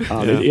holy.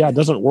 It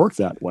doesn't work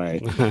that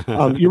way.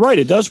 You're right,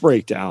 it does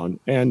break down.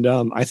 And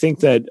I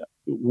think that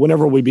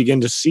whenever we begin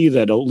to see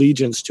that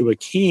allegiance to a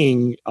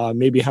king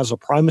maybe has a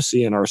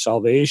primacy in our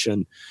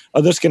salvation,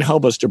 this can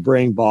help us to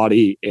bring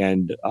body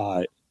and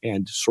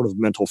sort of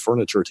mental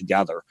furniture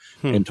together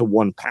into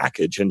one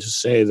package, and to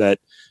say that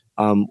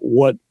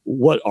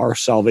what our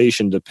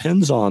salvation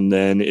depends on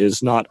then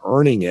is not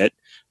earning it,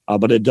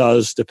 but it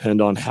does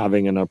depend on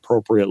having an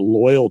appropriate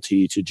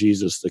loyalty to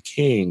Jesus the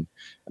King.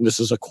 And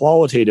this is a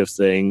qualitative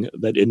thing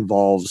that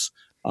involves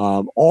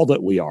all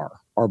that we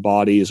are, our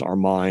bodies, our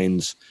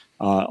minds,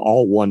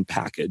 all one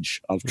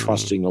package of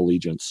trusting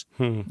allegiance.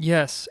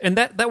 Yes, and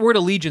that word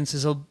allegiance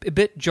is a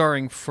bit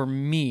jarring for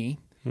me,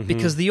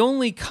 because the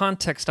only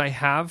context I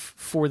have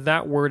for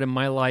that word in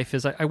my life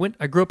is I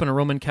grew up in a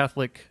Roman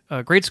Catholic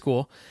grade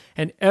school,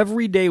 and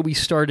every day we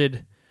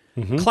started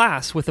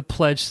class with a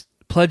pledge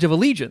of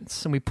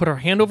allegiance, and we put our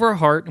hand over our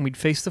heart and we'd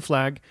face the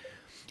flag,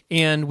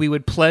 and we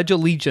would pledge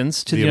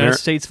allegiance to the United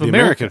States of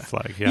America.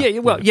 The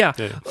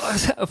American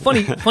flag, A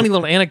funny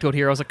little anecdote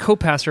here. I was a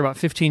co-pastor about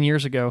 15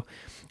 years ago,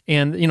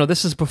 and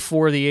this is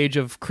before the age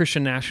of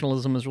Christian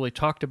nationalism was really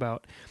talked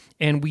about,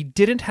 and we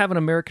didn't have an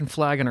American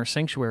flag in our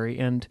sanctuary,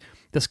 and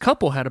this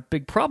couple had a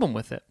big problem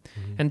with it,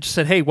 and just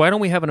said, "Hey, why don't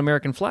we have an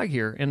American flag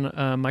here?" And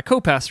my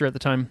co-pastor at the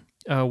time,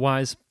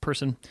 wise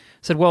person,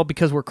 said, "Well,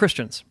 because we're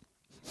Christians."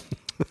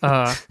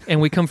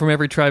 And we come from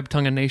every tribe,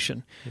 tongue, and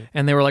nation.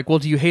 And they were like, "Well,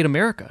 do you hate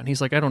America?" And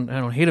he's like, "I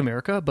don't hate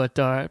America, but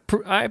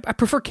I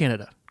prefer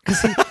Canada."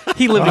 Because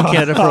he lived in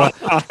Canada for a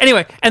while.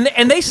 Anyway,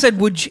 and they said,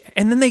 "Would you?"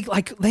 And then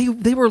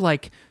they were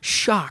like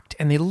shocked,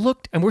 and they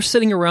looked, and we're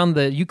sitting around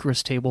the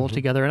Eucharist table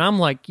together, and I'm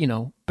like,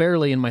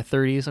 barely in my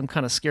 30s. I'm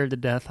kind of scared to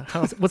death.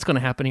 What's going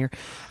to happen here?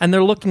 And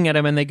they're looking at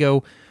him, and they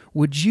go,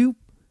 "Would you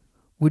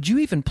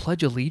even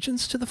pledge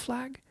allegiance to the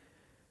flag?"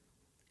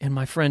 And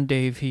my friend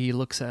Dave, he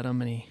looks at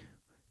him, and he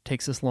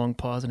takes this long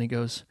pause, and he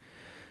goes,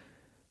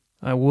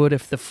 "I would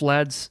if the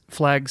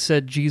flag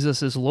said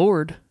Jesus is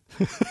Lord."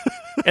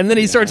 And then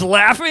he starts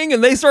laughing,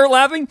 and they start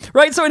laughing,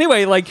 right? So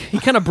anyway, he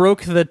kind of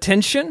broke the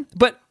tension.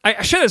 But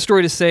I share that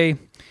story to say,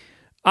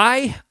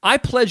 I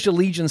pledged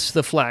allegiance to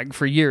the flag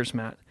for years,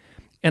 Matt,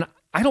 and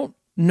I don't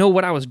know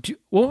what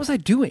what was I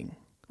doing,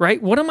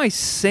 right? What am I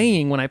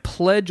saying when I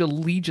pledge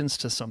allegiance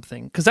to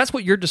something? Because that's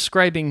what you're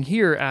describing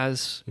here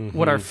as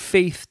what our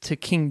faith to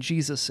King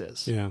Jesus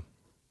is. Yeah.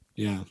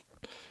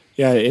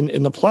 Yeah,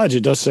 in the pledge,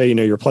 it does say,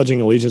 you're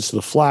pledging allegiance to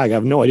the flag. I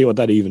have no idea what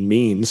that even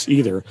means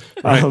either.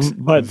 Right.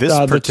 But this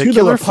to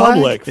the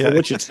republic for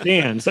which it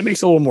stands, that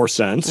makes a little more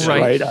sense,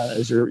 right?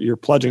 As you're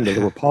pledging to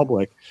the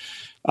republic.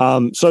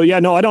 So yeah,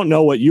 no, I don't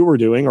know what you were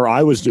doing or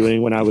I was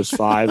doing when I was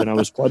 5 and I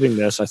was pledging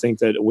this. I think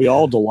that we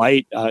all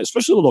delight,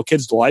 especially little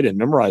kids delight in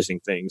memorizing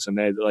things, and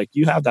they like,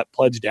 you have that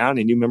pledge down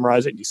and you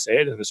memorize it and you say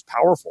it and it's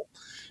powerful.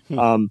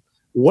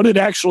 What it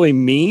actually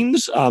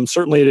means,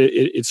 certainly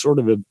it sort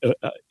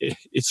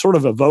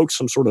of evokes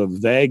some sort of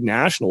vague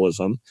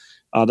nationalism.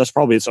 That's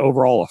probably its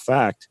overall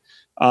effect.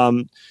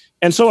 And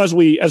so as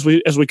we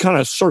kind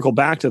of circle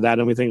back to that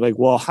and we think like,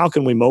 well, how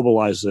can we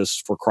mobilize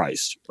this for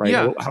Christ, right?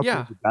 Yeah, How can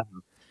we do better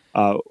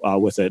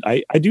with it?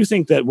 I do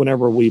think that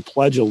whenever we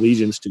pledge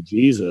allegiance to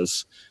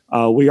Jesus,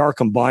 we are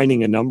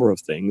combining a number of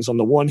things. On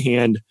the one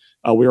hand,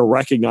 we are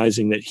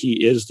recognizing that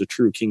he is the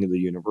true king of the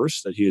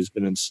universe, that he has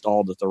been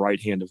installed at the right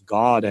hand of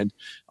God, and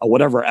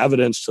whatever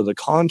evidence to the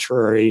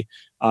contrary,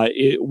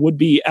 it would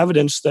be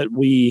evidence that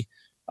we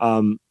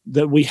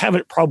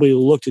haven't probably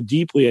looked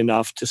deeply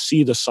enough to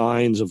see the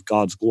signs of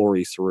God's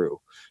glory through.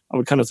 I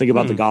would kind of think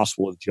about the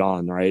Gospel of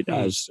John, right?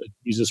 As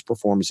Jesus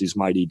performs these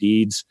mighty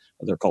deeds,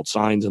 they're called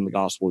signs in the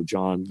Gospel of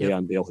John. They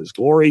unveil his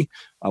glory.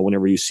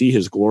 Whenever you see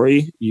his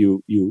glory,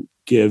 you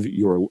give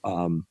your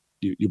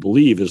you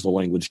believe is the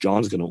language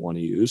John's going to want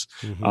to use,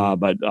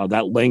 but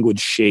that language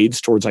shades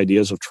towards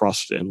ideas of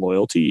trust and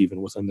loyalty,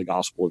 even within the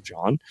Gospel of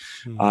John,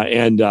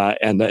 and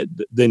that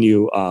then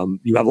you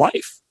have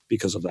life.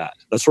 Because of that,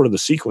 that's sort of the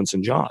sequence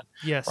in John,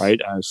 yes, right?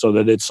 So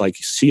that it's like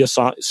see the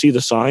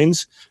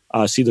signs,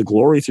 see the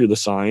glory through the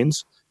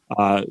signs,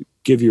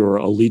 give your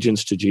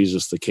allegiance to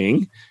Jesus the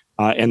King,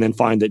 and then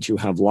find that you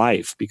have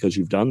life because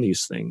you've done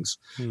these things.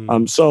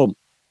 So,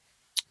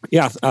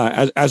 yeah,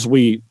 as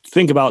we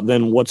think about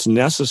then what's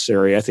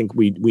necessary, I think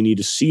we need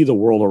to see the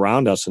world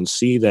around us and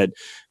see that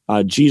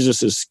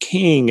Jesus is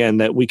King,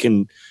 and that we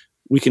can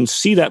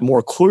see that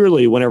more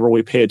clearly whenever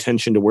we pay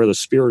attention to where the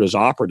Spirit is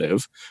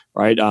operative,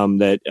 right?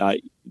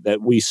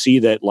 That we see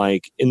that,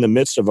 like, in the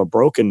midst of a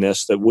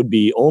brokenness that would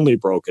be only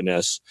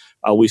brokenness,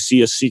 we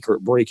see a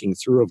secret breaking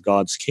through of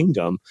God's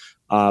kingdom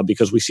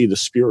because we see the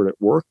Spirit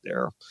at work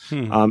there.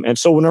 And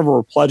so whenever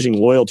we're pledging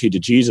loyalty to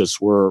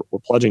Jesus, we're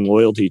pledging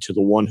loyalty to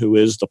the one who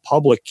is the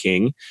public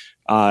king,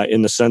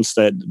 in the sense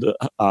that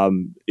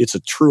it's a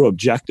true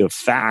objective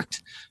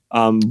fact.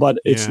 But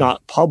it's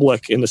not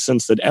public in the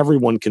sense that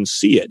everyone can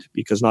see it,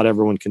 because not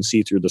everyone can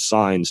see through the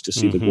signs to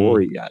see the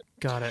glory yet.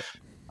 Got it.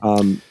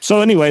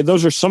 So anyway,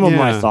 those are some of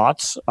my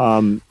thoughts.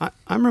 I'm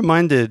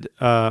reminded,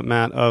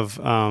 Matt, of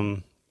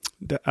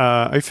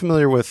are you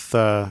familiar with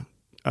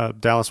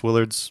Dallas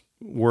Willard's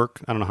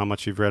work? I don't know how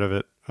much you've read of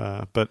it,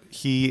 but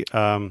he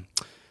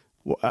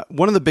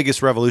one of the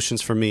biggest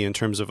revolutions for me in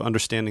terms of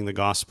understanding the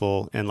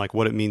gospel and like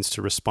what it means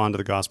to respond to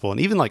the gospel and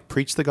even like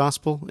preach the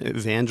gospel,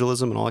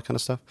 evangelism and all that kind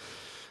of stuff,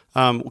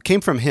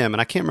 came from him.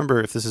 And I can't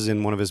remember if this is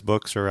in one of his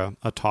books or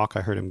a talk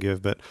I heard him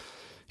give, but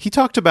he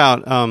talked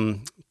about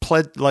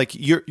like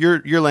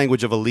your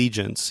language of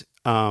allegiance.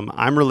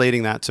 I'm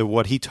relating that to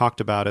what he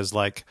talked about as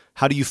like,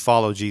 how do you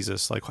follow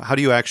Jesus? Like, how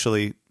do you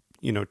actually,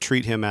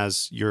 treat him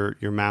as your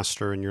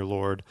master and your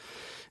Lord?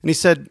 And he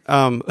said,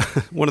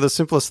 one of the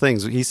simplest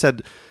things, he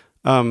said,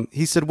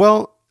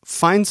 well,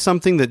 find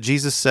something that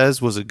Jesus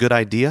says was a good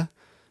idea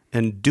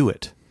and do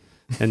it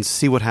and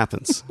see what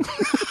happens.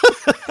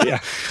 Yeah.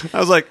 I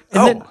was like,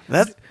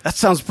 that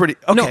sounds pretty,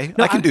 okay,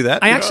 no, I can do that.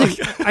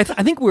 I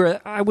think we were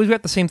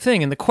at the same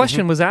thing. And the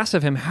question was asked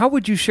of him, how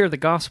would you share the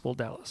gospel,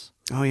 Dallas?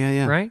 Oh,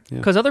 yeah. Right?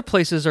 Because other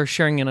places are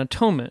sharing an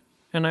atonement.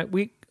 And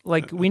we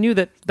knew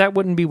that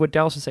wouldn't be what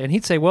Dallas would say. And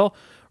he'd say, well,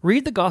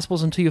 read the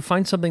Gospels until you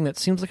find something that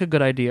seems like a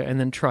good idea and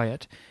then try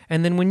it.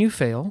 And then when you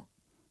fail,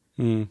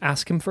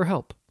 ask him for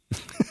help.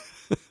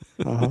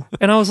 And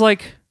I was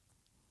like,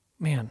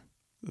 man,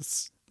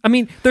 I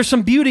mean, there's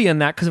some beauty in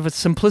that because of its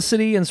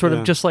simplicity and sort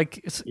of just like,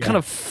 it's kind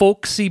of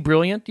folksy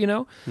brilliant,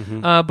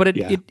 but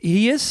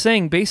he is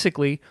saying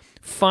basically,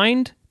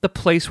 find the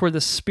place where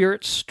the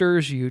Spirit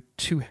stirs you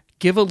to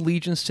give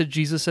allegiance to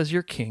Jesus as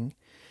your king.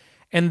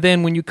 And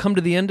then when you come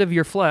to the end of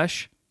your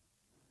flesh,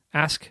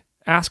 ask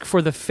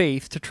for the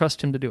faith to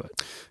trust him to do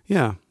it.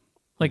 Yeah.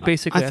 Like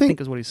basically, I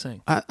think is what he's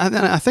saying.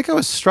 I think I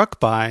was struck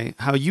by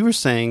how you were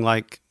saying,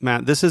 like,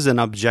 Matt, this is an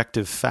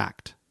objective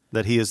fact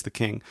that he is the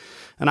king.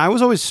 And I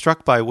was always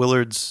struck by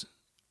Willard's,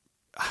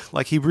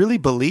 like, he really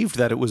believed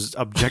that it was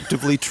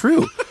objectively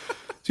true. So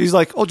he's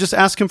like, oh, just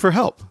ask him for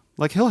help.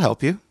 Like, he'll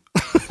help you.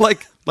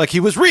 like he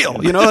was real,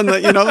 and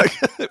like,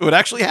 it would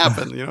actually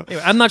happen,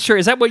 Anyway, I'm not sure.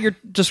 Is that what you're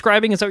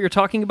describing? Is that what you're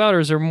talking about? Or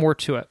is there more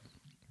to it?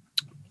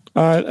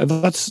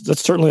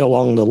 That's certainly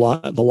along the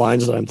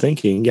lines that I'm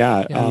thinking.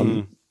 Yeah.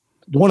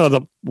 One of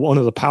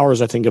the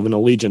powers, I think, of an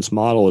allegiance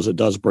model is it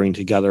does bring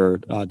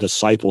together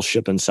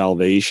discipleship and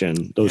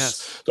salvation.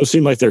 Those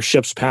seem like they're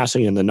ships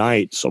passing in the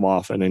night so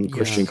often in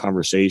Christian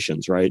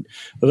conversations, right?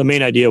 But the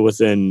main idea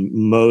within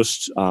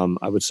most,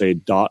 I would say,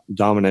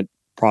 dominant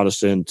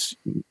Protestant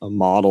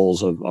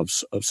models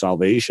of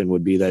salvation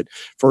would be that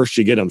first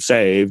you get them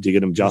saved, you get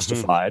them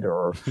justified,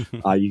 or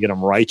you get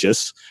them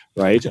righteous,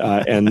 right?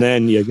 And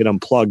then you get them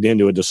plugged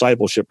into a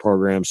discipleship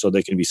program so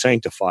they can be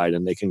sanctified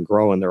and they can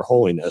grow in their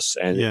holiness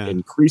and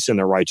increase in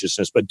their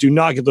righteousness. But do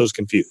not get those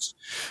confused.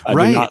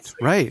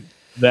 Right.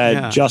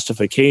 that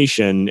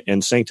justification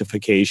and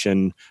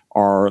sanctification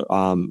are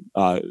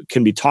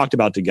can be talked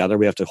about together.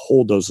 We have to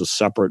hold those as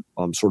separate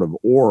sort of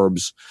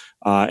orbs.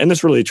 And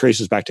this really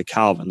traces back to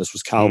Calvin. This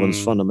was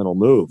Calvin's fundamental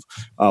move,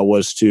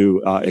 was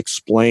to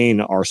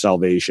explain our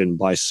salvation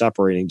by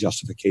separating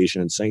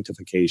justification and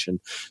sanctification,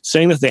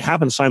 saying that they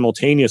happen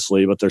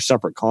simultaneously, but they're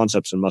separate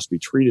concepts and must be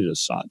treated as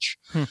such.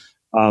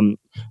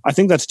 I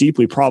think that's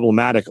deeply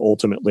problematic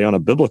ultimately on a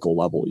biblical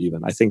level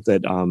even. I think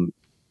that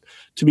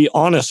to be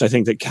honest, I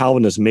think that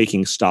Calvin is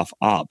making stuff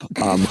up.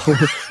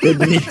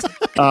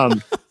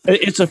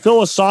 It's a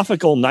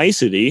philosophical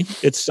nicety.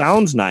 It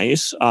sounds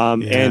nice.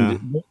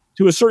 And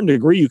to a certain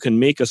degree, you can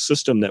make a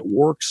system that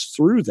works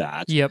through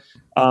that. Yep.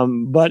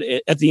 But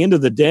at the end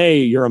of the day,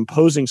 you're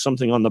imposing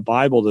something on the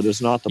Bible that is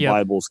not the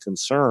Bible's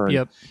concern.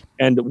 Yep.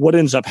 And what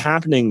ends up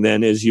happening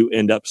then is you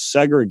end up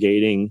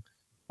segregating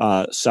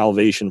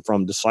salvation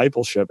from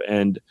discipleship.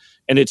 And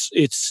it's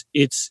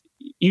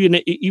even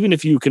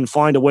if you can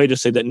find a way to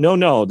say that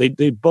no,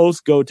 they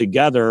both go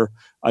together,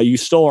 you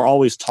still are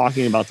always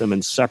talking about them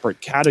in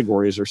separate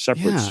categories or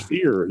separate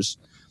spheres.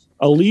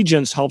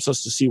 Allegiance helps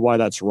us to see why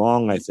that's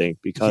wrong, I think,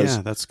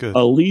 because that's good.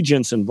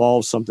 Allegiance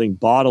involves something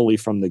bodily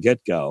from the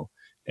get-go.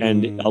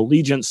 And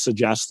allegiance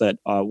suggests that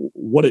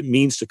what it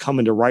means to come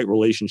into right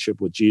relationship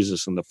with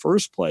Jesus in the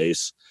first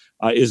place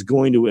is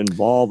going to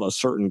involve a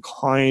certain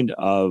kind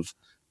of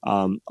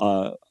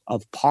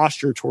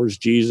posture towards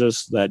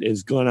Jesus that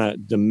is going to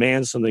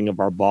demand something of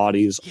our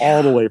bodies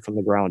all the way from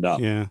the ground up.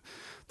 Yeah,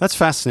 that's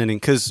fascinating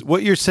because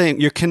what you're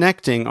saying, you're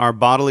connecting our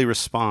bodily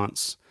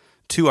response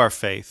to our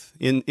faith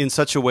in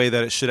such a way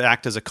that it should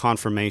act as a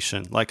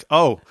confirmation. Like,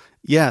 oh,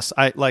 yes,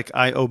 I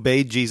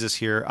obeyed Jesus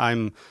here.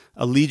 I'm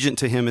allegiant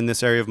to him in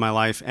this area of my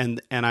life,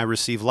 and I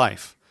receive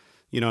life.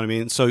 You know what I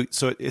mean? So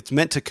it's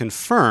meant to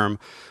confirm,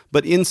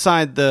 but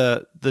inside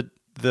the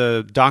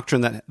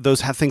doctrine that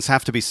those things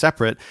have to be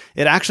separate,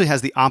 it actually has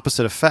the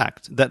opposite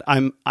effect, that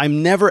I'm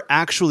never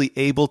actually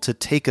able to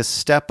take a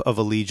step of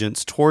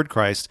allegiance toward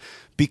Christ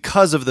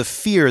because of the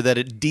fear that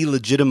it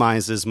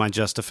delegitimizes my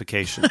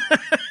justification.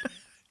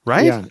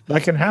 Right? Yeah,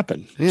 that can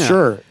happen. Yeah.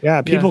 Sure.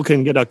 Yeah, people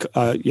can get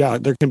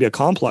there can be a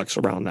complex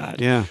around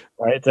that. Yeah.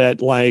 Right?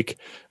 That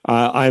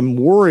I'm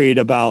worried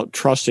about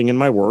trusting in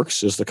my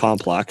works is the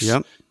complex.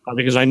 Yep.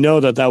 Because I know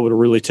that would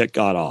really tick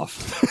God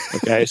off.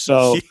 Okay.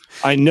 So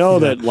I know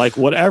that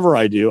whatever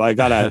I do, I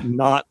got to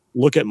not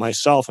look at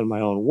myself and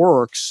my own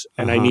works,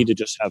 and I need to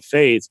just have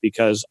faith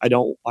because I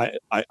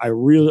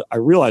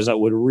realize that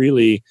would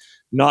really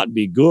not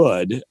be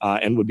good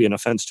and would be an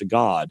offense to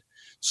God.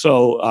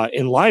 So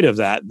in light of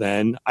that,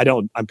 then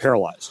I'm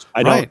paralyzed.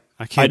 I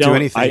can't do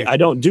anything. I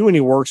don't do any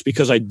works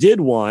because I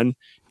did one.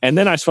 And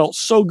then I felt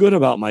so good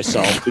about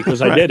myself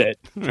because I did it.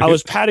 I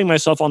was patting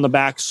myself on the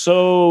back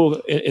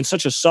in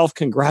such a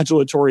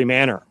self-congratulatory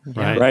manner,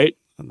 right?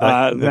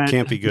 That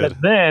can't be good.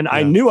 But then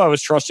I knew I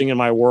was trusting in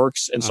my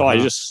works, and so I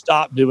just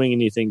stopped doing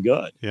anything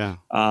good. Yeah,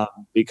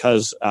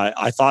 because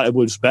I thought it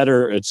was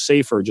better, it's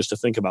safer just to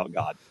think about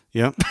God.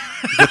 Yep,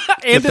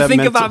 and to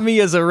think about me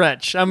as a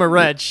wretch. I'm a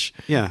wretch.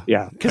 Yeah.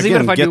 Because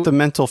even if I get the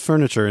mental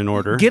furniture in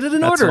order, get it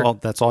in order.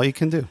 That's all you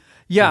can do.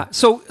 Yeah.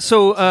 So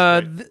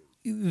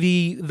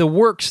the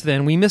works,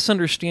 then, we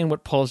misunderstand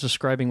what Paul's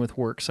describing with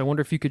works. I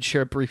wonder if you could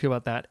share briefly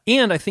about that.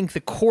 And I think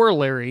the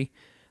corollary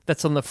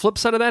that's on the flip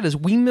side of that is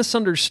we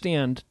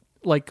misunderstand,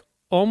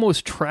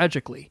 almost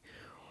tragically,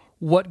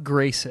 what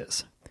grace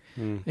is.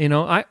 You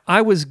know,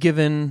 I was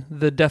given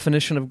the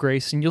definition of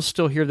grace, and you'll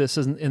still hear this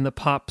in the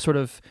pop sort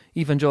of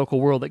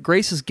evangelical world, that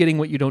grace is getting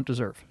what you don't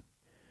deserve.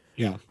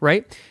 Yeah.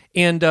 Right?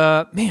 And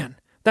man,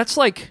 that's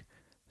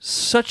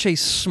such a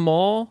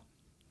small,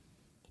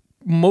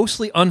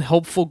 mostly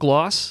unhelpful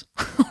gloss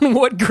on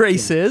what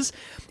grace is.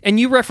 And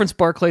you referenced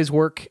Barclay's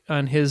work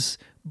on his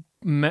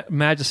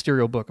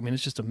magisterial book. I mean,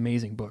 it's just an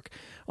amazing book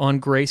on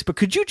grace. But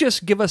could you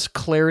just give us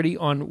clarity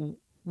on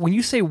when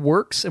you say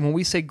works and when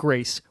we say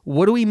grace,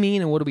 what do we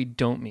mean and what do we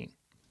don't mean?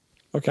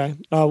 Okay.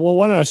 Well,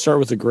 why don't I start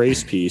with the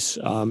grace piece,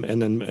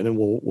 and then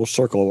we'll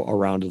circle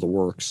around to the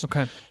works.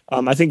 Okay.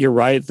 I think you're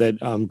right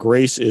that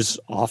grace is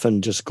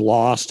often just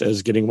glossed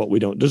as getting what we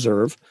don't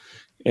deserve.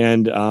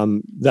 And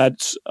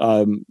that's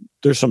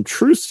there's some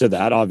truth to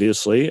that,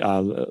 obviously.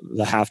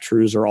 The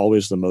half-truths are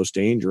always the most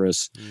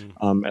dangerous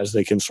as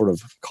they can sort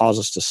of cause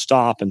us to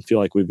stop and feel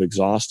like we've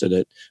exhausted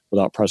it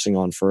without pressing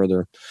on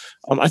further.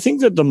 I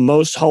think that the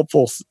most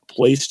helpful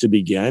place to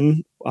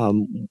begin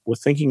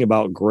with thinking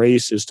about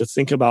grace is to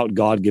think about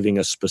God giving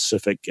a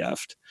specific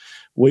gift.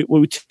 What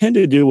we tend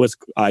to do with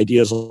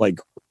ideas like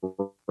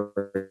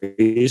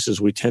grace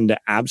is we tend to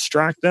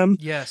abstract them.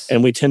 Yes.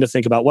 And we tend to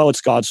think about, well,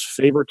 it's God's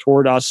favor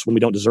toward us when we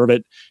don't deserve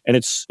it. And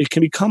it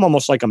can become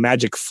almost like a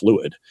magic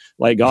fluid.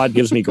 Like God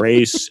gives me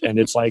grace and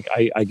it's like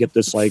I get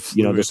this this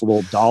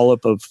little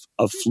dollop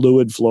of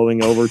fluid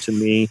flowing over to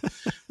me.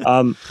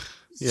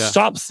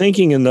 Stop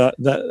thinking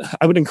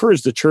I would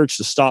encourage the church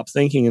to stop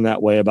thinking in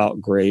that way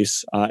about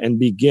grace and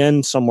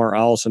begin somewhere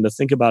else and to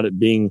think about it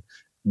being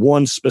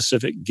one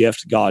specific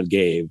gift God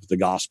gave, the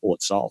gospel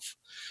itself.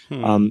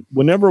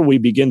 Whenever we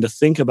begin to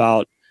think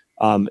about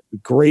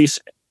grace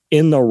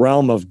in the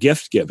realm of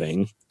gift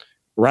giving,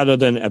 rather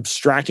than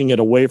abstracting it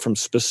away from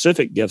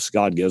specific gifts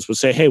God gives, would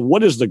say, hey,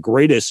 what is the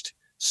greatest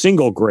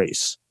single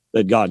grace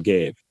that God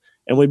gave?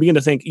 And we begin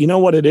to think, you know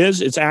what it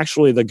is? It's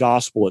actually the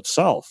gospel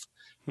itself.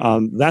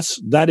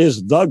 That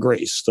is the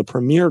grace, the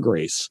premier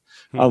grace.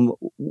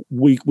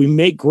 We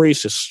make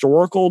grace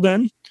historical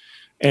then,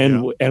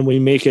 and we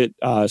make it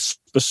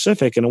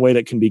specific in a way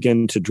that can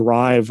begin to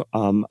drive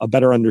a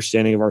better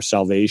understanding of our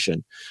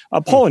salvation.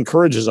 Paul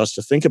encourages us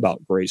to think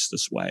about grace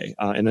this way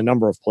in a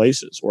number of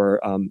places where,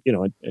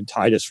 in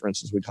Titus, for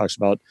instance, we talks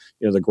about,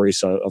 the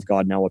grace of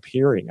God now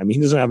appearing. I mean,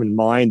 he doesn't have in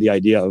mind the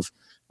idea of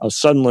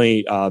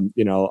suddenly,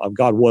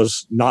 God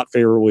was not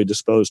favorably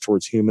disposed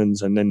towards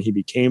humans, and then he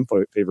became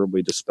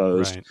favorably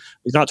disposed. Right.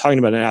 He's not talking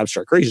about an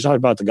abstract grace. He's talking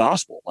about the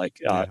gospel.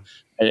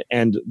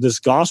 And this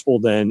gospel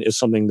then is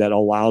something that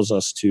allows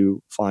us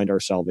to find our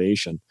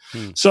salvation.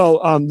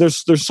 So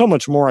there's so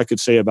much more I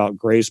could say about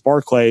grace.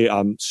 Barclay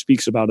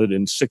speaks about it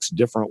in 6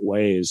 different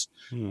ways.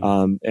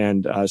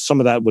 And some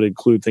of that would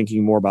include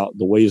thinking more about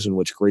the ways in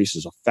which grace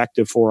is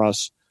effective for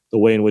us, the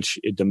way in which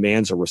it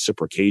demands a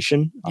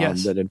reciprocation,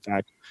 that in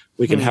fact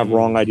we can have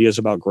wrong ideas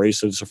about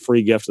grace, that it's a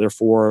free gift,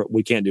 therefore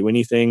we can't do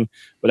anything,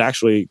 but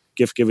actually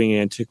gift-giving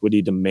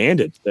antiquity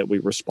demanded that we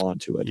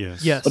respond to it.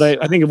 Yes.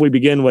 But I think if we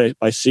begin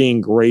by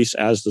seeing grace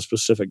as the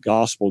specific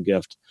gospel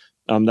gift,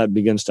 that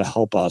begins to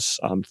help us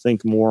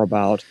think more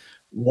about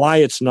why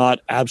it's not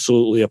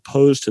absolutely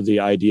opposed to the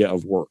idea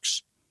of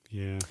works.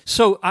 Yeah.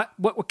 So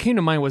what came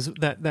to mind was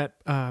that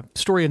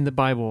story in the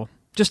Bible.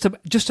 Just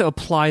to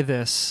apply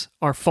this,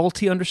 our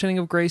faulty understanding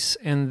of grace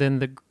and then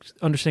the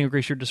understanding of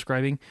grace you're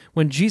describing,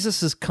 when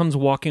Jesus comes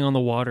walking on the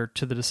water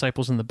to the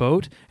disciples in the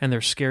boat and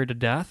they're scared to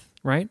death,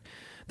 right?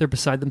 They're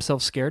beside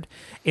themselves scared.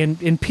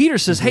 And Peter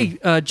says, hey,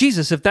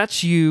 Jesus, if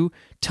that's you,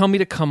 tell me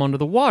to come onto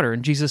the water.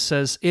 And Jesus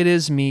says, it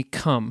is me,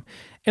 come.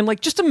 And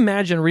just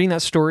imagine reading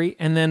that story,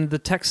 and then the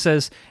text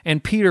says,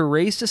 and Peter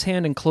raised his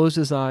hand and closed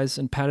his eyes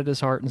and patted his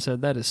heart and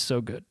said, that is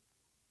so good.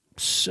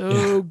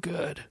 So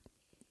good.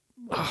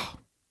 Oh,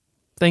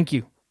 thank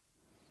you.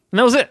 And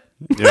that was it.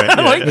 You know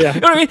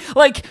what I mean?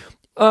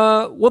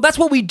 Well, that's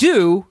what we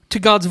do to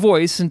God's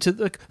voice, and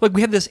to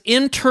we have this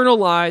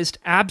internalized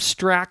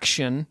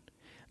abstraction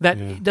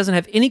that doesn't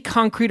have any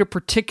concrete or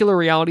particular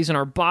realities in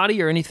our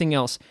body or anything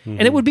else,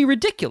 and it would be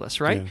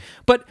ridiculous, right?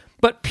 Yeah.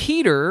 But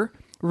Peter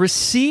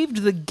received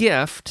the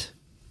gift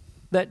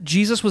that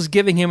Jesus was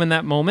giving him in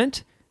that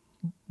moment,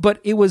 but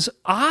it was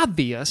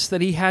obvious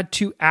that he had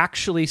to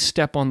actually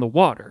step on the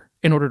water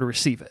in order to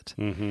receive it.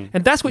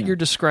 And that's what you're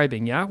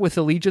describing, with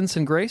allegiance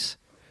and grace?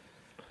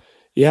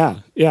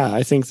 Yeah,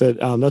 I think that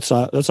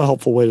that's a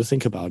helpful way to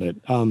think about it.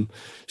 As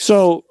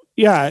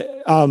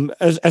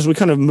we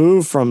kind of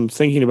move from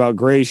thinking about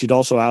grace, you'd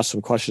also ask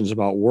some questions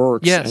about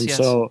works.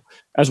 So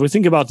as we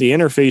think about the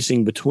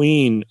interfacing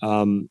between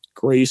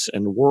grace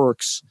and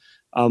works,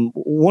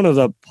 one of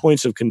the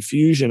points of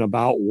confusion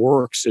about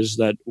works is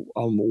that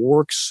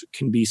works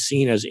can be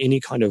seen as any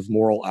kind of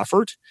moral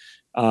effort.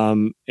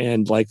 And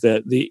anything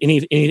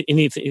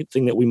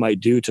that we might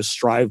do to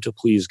strive to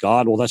please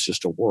God, well, that's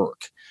just a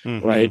work,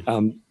 right?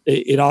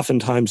 It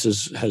oftentimes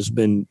has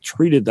been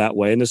treated that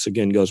way, and this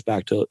again goes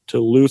back to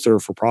Luther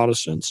for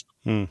Protestants.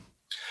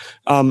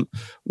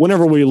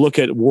 Whenever we look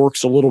at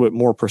works a little bit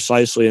more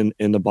precisely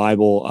in the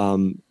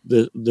Bible,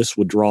 this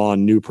would draw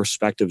on new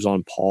perspectives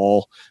on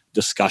Paul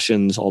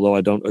discussions, although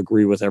I don't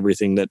agree with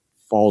everything that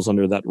falls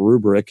under that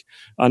rubric.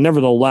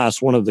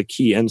 Nevertheless, one of the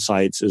key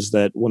insights is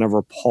that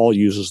whenever Paul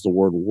uses the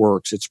word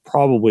works, it's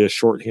probably a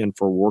shorthand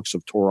for works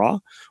of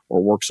Torah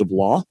or works of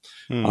law.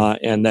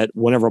 And that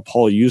whenever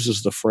Paul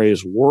uses the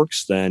phrase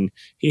works, then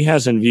he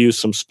has in view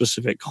some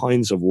specific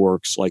kinds of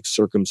works like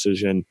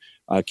circumcision,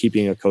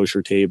 keeping a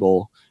kosher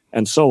table,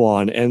 and so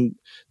on. And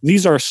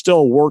these are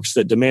still works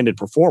that demanded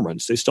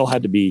performance. They still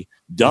had to be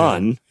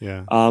done.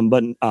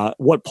 But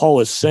what Paul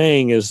is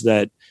saying is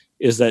that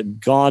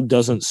God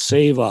doesn't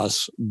save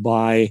us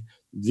by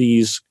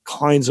these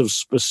kinds of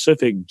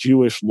specific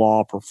Jewish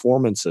law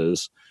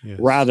performances.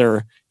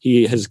 Rather,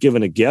 he has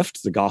given a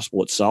gift, the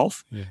gospel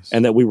itself,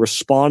 and that we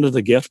respond to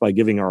the gift by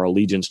giving our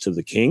allegiance to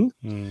the king.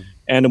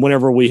 And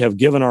whenever we have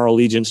given our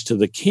allegiance to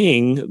the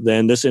king,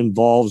 then this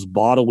involves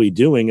bodily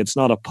doing. It's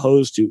not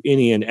opposed to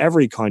any and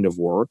every kind of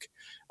work.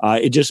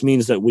 It just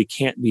means that we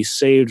can't be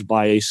saved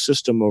by a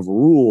system of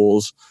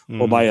rules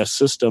or by a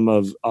system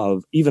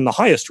of even the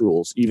highest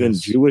rules, even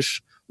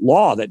Jewish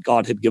law that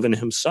God had given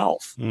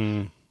himself.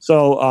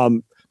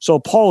 So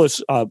Paul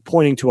is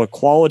pointing to a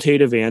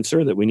qualitative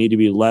answer that we need to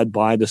be led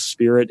by the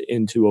Spirit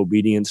into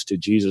obedience to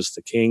Jesus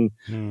the King,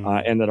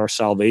 and that our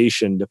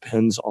salvation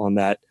depends on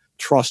that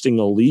trusting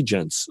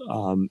allegiance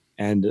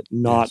and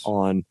not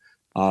on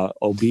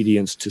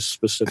obedience to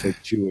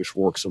specific Jewish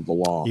works of the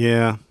law.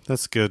 Yeah,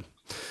 that's good.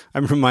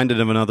 I'm reminded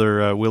of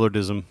another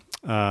Willardism.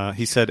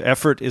 He said,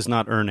 effort is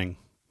not earning.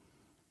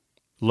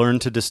 Learn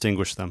to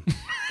distinguish them.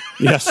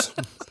 Yes.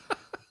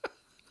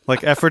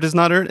 Like effort is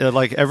not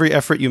like every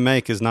effort you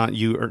make is not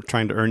you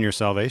trying to earn your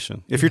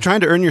salvation. If you're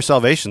trying to earn your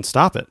salvation,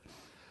 stop it.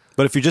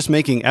 But if you're just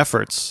making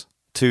efforts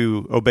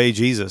to obey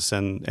Jesus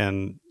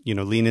and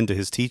lean into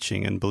his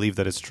teaching and believe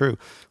that it's true,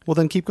 well,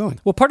 then keep going.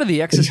 Well, part of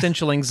the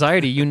existential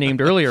anxiety you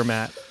named earlier,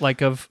 Matt,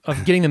 like of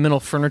getting the mental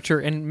furniture,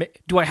 and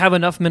do I have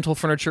enough mental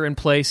furniture in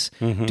place?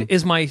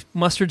 Is my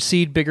mustard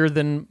seed bigger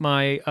than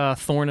my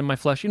thorn in my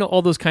flesh?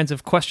 All those kinds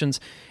of questions.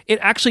 It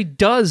actually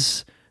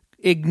does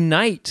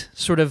ignite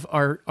sort of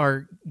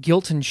our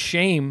guilt and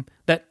shame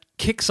that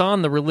kicks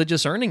on the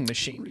religious earning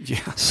machine.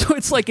 Yeah. So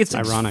it's like it's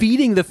ironic.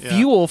 feeding the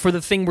fuel for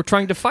the thing we're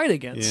trying to fight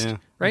against. Yeah,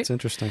 right. It's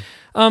interesting.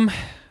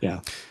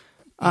 Yeah.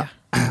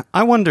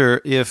 I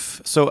wonder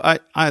if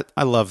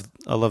I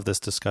love this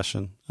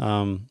discussion,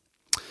 but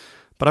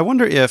I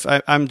wonder if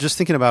I'm just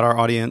thinking about our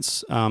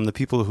audience, the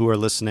people who are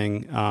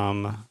listening.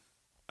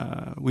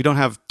 We don't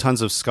have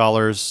tons of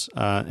scholars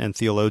and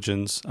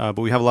theologians, but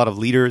we have a lot of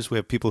leaders. We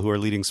have people who are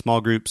leading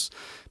small groups,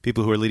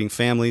 people who are leading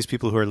families,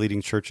 people who are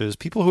leading churches,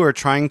 people who are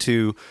trying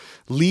to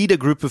lead a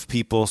group of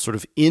people sort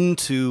of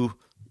into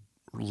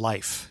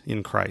life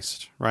in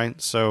Christ,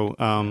 right? So,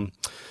 how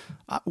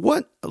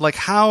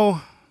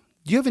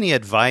do you have any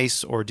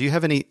advice, or do you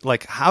have any,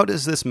 how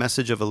does this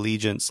message of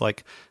allegiance,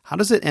 how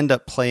does it end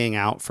up playing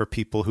out for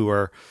people who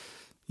are,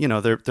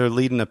 they're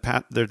leading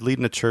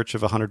a church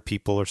of 100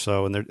 people or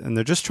so, and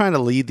they're just trying to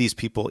lead these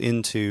people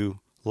into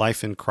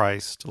life in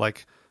Christ?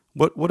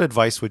 What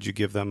advice would you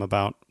give them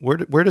about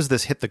where does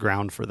this hit the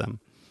ground for them?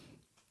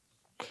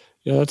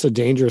 Yeah, that's a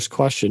dangerous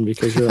question,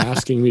 because you're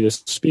asking me to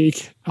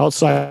speak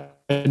outside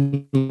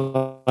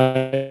my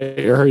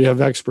area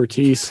of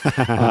expertise.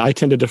 I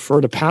tend to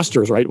defer to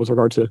pastors, right, with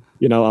regard to,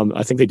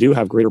 I think they do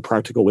have greater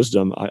practical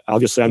wisdom.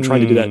 Obviously, I'm trying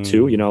to do that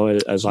too,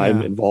 as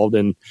I'm involved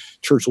in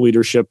church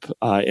leadership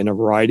in a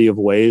variety of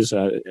ways,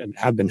 and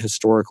have been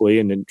historically,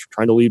 and in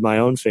trying to lead my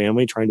own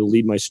family, trying to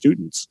lead my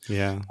students.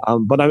 Yeah.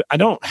 But I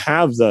don't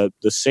have the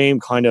same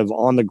kind of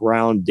on the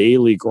ground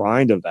daily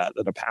grind of that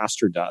a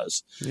pastor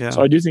does. Yeah.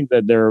 So I do think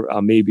that they're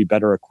maybe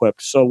better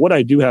equipped. So what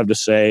I do have to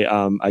say,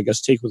 I guess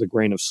take with a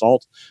grain of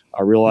salt,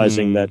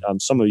 realizing that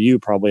some of you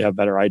probably have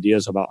better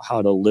ideas about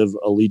how to live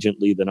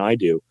allegiantly than I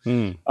do.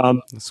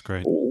 That's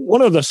great.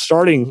 One of the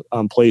starting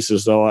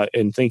places, though,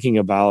 in thinking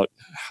about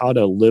how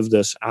to live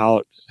this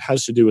out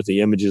has to do with the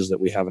images that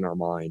we have in our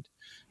mind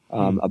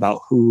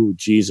about who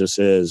Jesus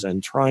is,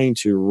 and trying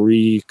to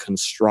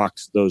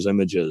reconstruct those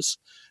images.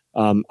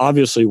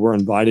 Obviously, we're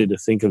invited to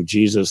think of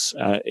Jesus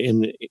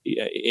in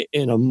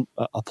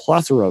a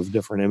plethora of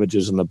different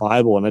images in the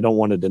Bible, and I don't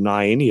want to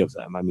deny any of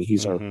them. I mean,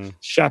 he's our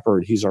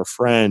shepherd, he's our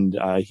friend,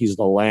 he's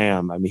the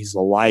lamb, he's the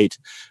light.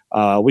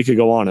 We could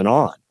go on,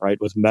 right,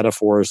 with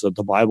metaphors that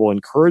the Bible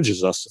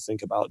encourages us to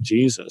think about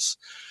Jesus.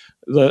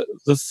 I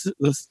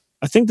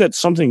think that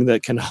something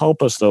that can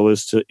help us, though,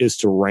 is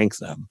to rank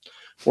them,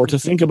 or to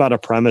think about a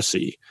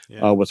primacy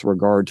with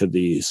regard to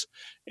these.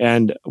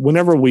 And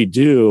whenever we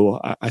do,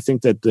 I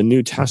think that the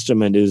New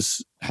Testament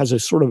has a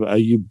sort of a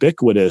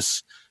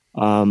ubiquitous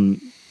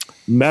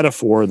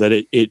metaphor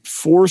that it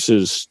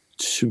forces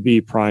to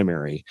be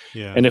primary.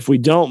 Yeah. And if we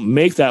don't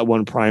make that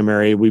one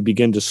primary, we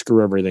begin to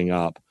screw everything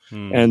up.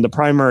 And the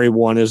primary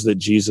one is that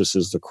Jesus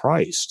is the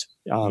Christ.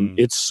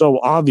 It's so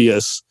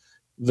obvious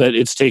that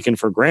it's taken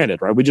for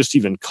granted, right? We just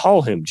even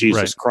call him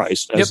Jesus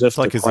Christ as if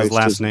like the it's Christ his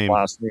last is name. The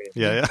last name.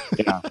 Yeah.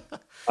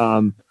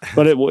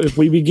 But if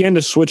we begin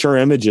to switch our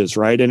images,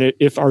 right, and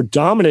if our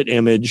dominant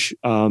image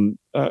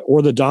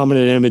or the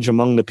dominant image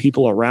among the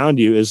people around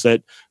you is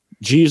that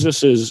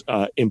Jesus's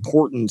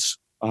importance,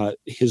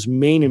 his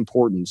main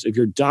importance, if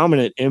your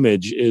dominant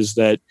image is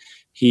that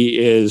he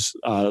is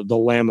the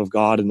Lamb of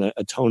God in the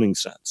atoning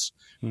sense,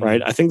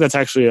 right? I think that's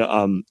actually a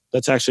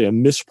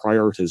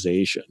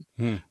misprioritization.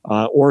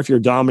 Or if your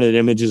dominant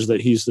image is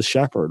that he's the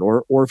shepherd,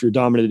 or if your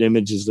dominant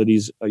image is that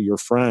he's your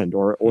friend,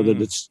 or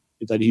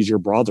that he's your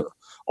brother.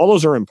 All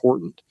those are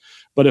important.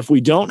 But if we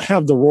don't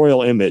have the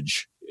royal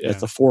image at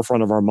the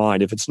forefront of our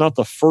mind, if it's not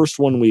the first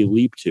one we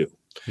leap to,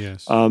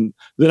 then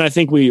I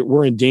think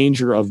we're in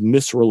danger of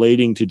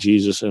misrelating to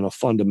Jesus in a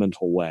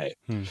fundamental way.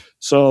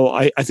 So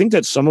I think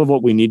that some of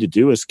what we need to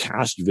do is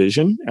cast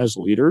vision as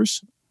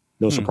leaders.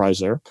 No surprise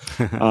there.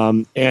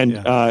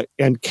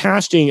 And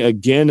casting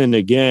again and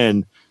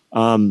again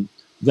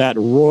that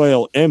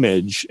royal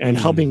image, and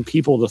helping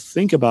people to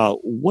think about,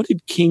 what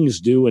did kings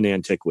do in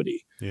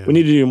antiquity? We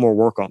need to do more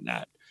work on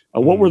that.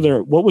 What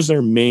was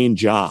their main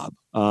job?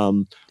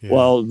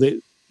 Well,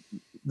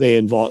 they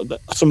involved,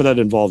 some of that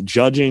involved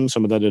judging,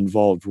 some of that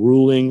involved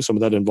ruling, some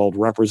of that involved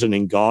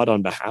representing God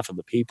on behalf of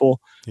the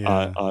people,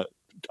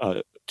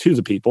 to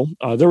the people.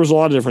 There was a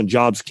lot of different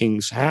jobs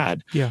kings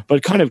had,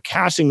 but kind of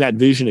casting that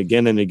vision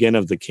again and again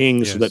of the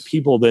king, so that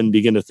people then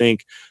begin to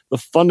think the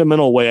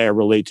fundamental way I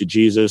relate to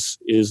Jesus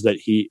is that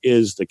he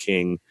is the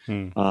king,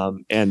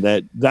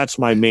 and that's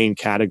my main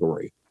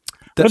category.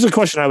 That's a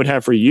question I would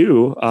have for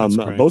you,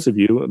 both of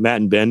you, Matt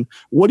and Ben.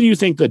 What do you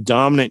think the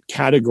dominant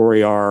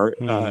category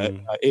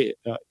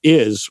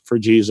is for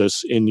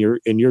Jesus in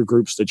your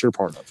groups that you're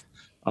part of?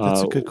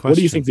 That's a good question. What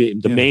do you think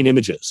the main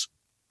image is?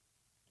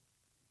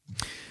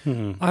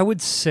 I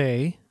would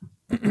say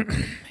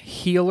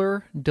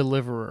healer,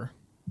 deliverer.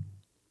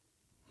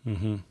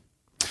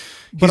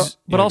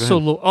 but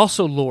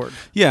also Lord.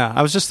 Yeah,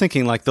 I was just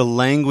thinking like the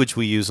language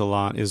we use a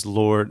lot is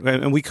Lord,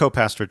 and we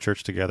co-pastor a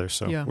church together,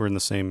 so we're in the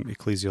same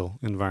ecclesial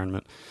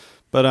environment.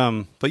 But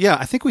yeah,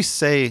 I think we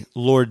say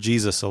Lord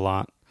Jesus a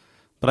lot.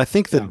 But I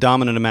think the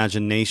dominant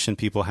imagination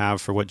people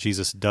have for what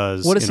Jesus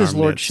does. What does in his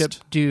our lordship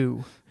midst.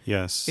 do?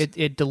 Yes,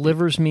 it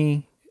delivers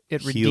me,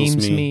 it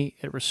redeems me,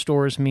 it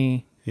restores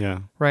me.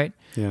 Yeah, right.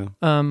 Yeah.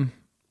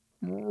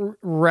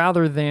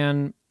 Rather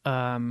than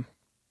and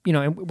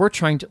we're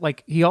trying to,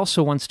 like, he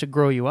also wants to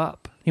grow you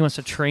up. He wants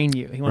to train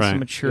you. He wants to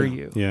mature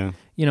you. Yeah.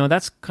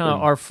 That's kind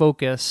of our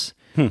focus.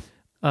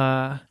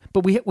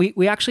 But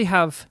we actually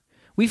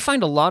we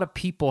find a lot of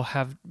people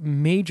have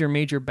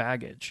major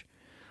baggage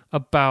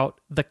about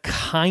the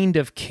kind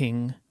of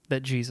king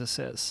that Jesus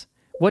is.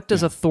 What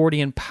does authority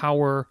and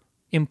power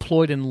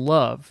employed in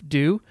love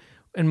do?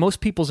 And most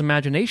people's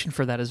imagination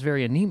for that is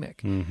very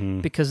anemic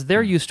because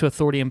they're used to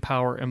authority and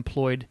power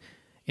employed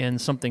in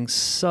something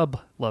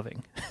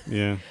sub-loving.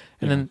 Yeah.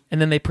 and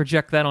then they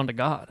project that onto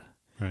God.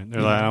 Right. They're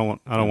like,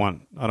 I don't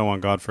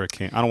want God for a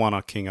king. I don't want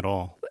a king at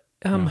all.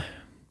 The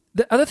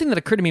other thing that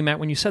occurred to me, Matt,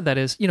 when you said that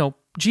is,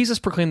 Jesus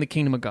proclaimed the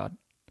kingdom of God.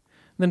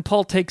 Then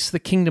Paul takes the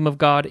kingdom of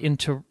God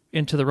into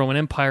the Roman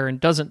Empire and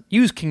doesn't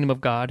use kingdom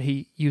of God.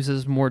 He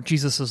uses more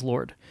Jesus as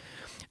Lord.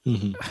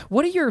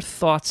 What are your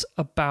thoughts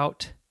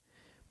about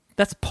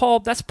that's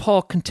Paul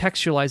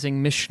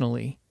contextualizing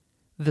missionally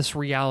this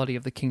reality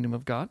of the kingdom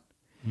of God,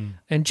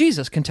 and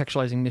Jesus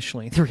contextualizing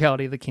missionally the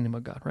reality of the kingdom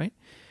of God, right?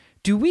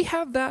 Do we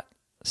have that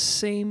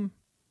same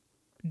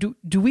do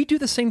we do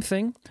the same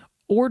thing?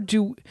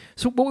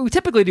 So what we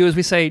typically do is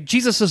we say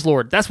Jesus is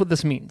Lord, that's what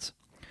this means.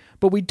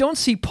 But we don't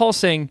see Paul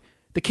saying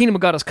the kingdom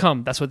of God has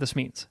come, that's what this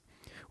means.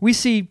 We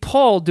see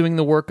Paul doing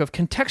the work of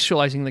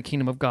contextualizing the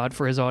kingdom of God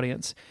for his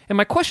audience. And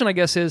my question, I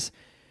guess, is,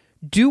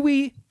 do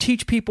we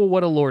teach people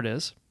what a Lord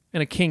is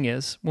and a king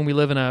is when we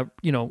live in a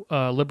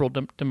liberal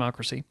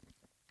democracy,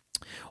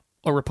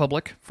 a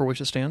republic for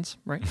which it stands,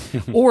 right?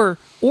 or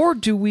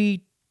do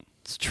we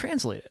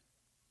translate it,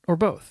 or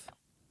both?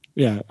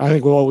 Yeah, I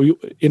think,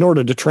 in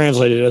order to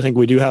translate it, I think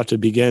we do have to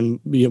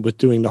begin with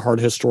doing the hard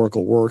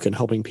historical work and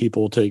helping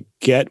people to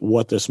get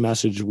what this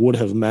message would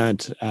have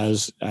meant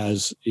as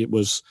it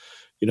was,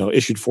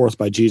 issued forth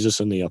by Jesus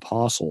and the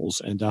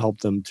apostles, and to help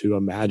them to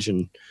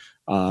imagine,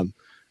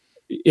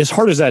 as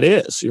hard as that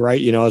is,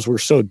 right? As we're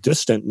so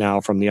distant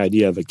now from the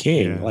idea of a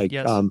king, we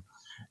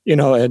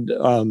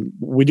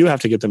do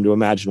have to get them to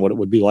imagine what it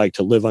would be like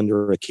to live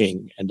under a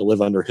king and to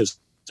live under his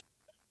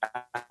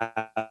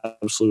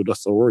absolute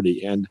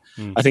authority. And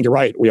I think you're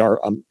right. We are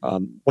one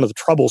of the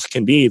troubles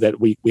can be that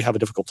we have a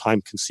difficult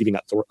time conceiving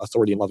that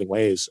authority in loving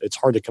ways. It's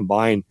hard to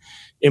combine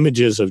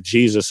images of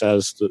Jesus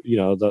as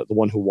the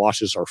one who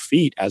washes our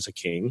feet as a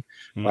king,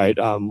 right?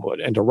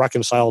 And to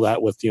reconcile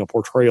that with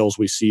portrayals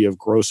we see of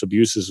gross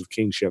abuses of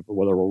kingship,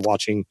 whether we're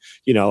watching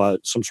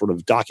some sort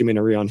of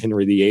documentary on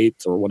Henry VIII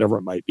or whatever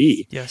it might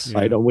be. Yes.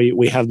 Right. And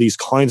we have these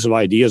kinds of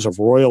ideas of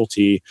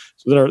royalty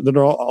that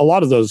are a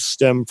lot of those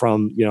stem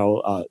from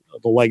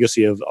the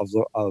legacy of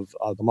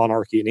the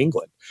monarchy in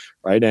England,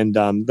 right? And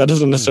that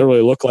doesn't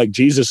necessarily look like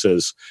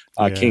Jesus's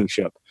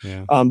kingship.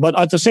 Yeah. But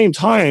at the same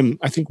time,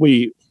 I think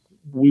we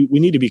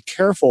need to be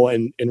careful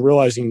in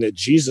realizing that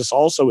Jesus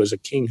also is a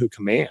king who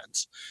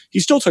commands. He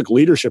still took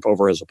leadership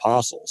over his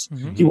apostles.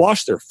 He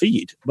washed their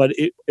feet, but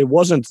it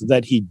wasn't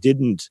that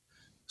it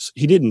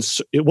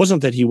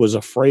wasn't that he was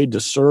afraid to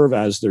serve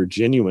as their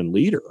genuine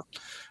leader.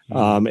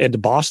 And to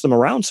boss them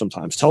around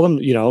sometimes. Tell them,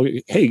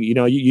 hey,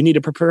 you need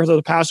to prepare for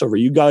the Passover.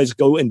 You guys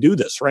go and do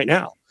this right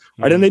now.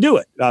 Right. And they do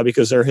it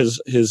because they're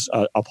his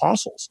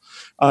apostles.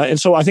 And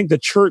so I think the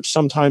church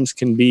sometimes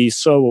can be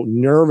so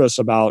nervous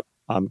about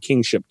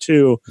kingship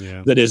too,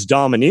 that is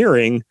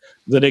domineering,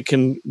 that it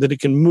can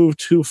move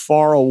too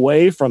far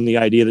away from the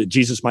idea that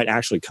Jesus might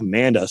actually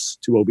command us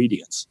to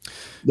obedience.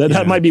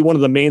 That might be one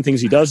of the main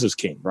things he does as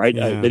king, right?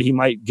 That he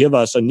might give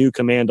us a new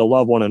command to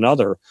love one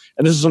another,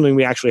 and this is something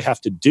we actually have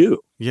to do.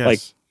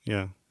 Yes.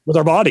 With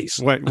our bodies.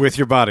 With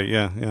your body,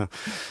 yeah.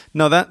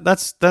 No,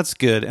 that's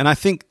good. And I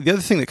think the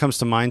other thing that comes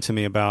to mind to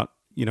me about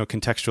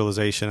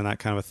contextualization and that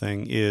kind of a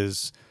thing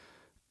is,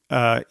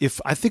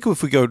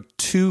 if we go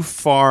too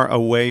far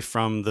away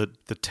from the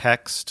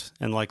text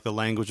and like the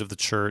language of the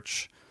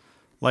church,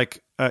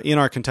 in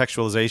our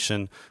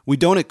contextualization, we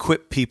don't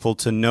equip people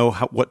to know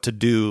what to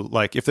do.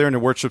 Like if they're in a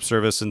worship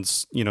service and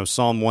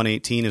Psalm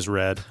 118 is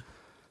read,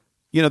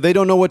 they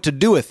don't know what to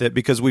do with it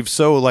because we've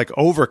so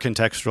over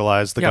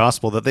contextualized the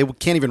gospel that they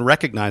can't even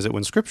recognize it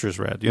when Scripture is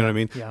read. You know what I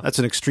mean? Yeah. That's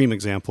an extreme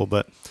example,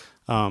 but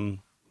I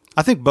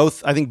think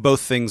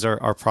both things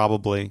are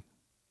probably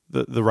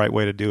the right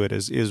way to do it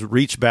is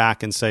reach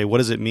back and say, what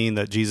does it mean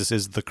that Jesus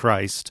is the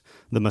Christ,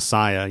 the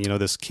Messiah,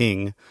 this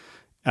King,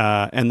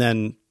 and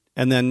then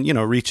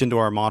reach into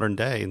our modern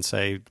day and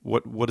say,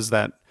 what does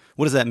that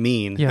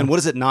mean, and what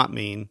does it not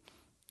mean?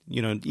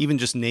 Even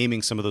just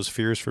naming some of those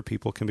fears for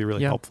people can be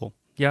really helpful.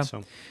 Yeah,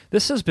 so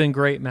this has been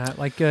great, Matt.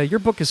 Your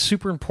book is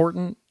super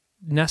important,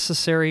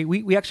 necessary.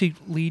 We actually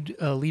lead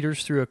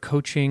leaders through a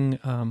coaching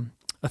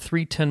a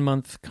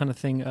 3-10-month kind of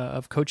thing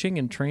of coaching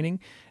and training,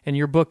 and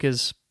your book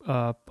is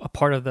a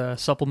part of the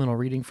supplemental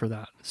reading for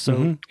that.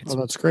 So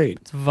that's great.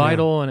 It's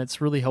vital and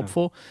it's really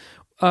helpful.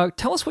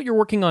 Tell us what you're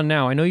working on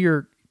now. I know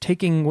you're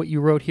taking what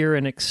you wrote here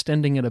and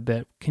extending it a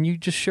bit. Can you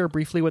just share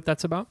briefly what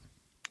that's about?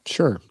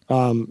 Sure.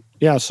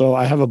 So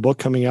I have a book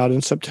coming out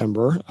in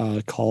September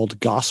called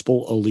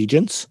Gospel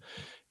Allegiance.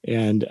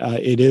 And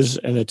it is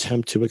an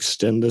attempt to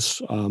extend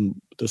this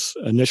this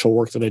initial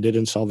work that I did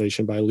in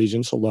Salvation by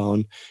Allegiance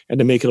Alone and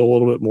to make it a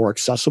little bit more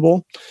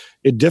accessible.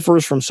 It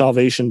differs from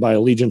Salvation by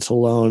Allegiance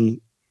Alone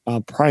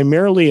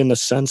primarily in the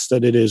sense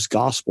that it is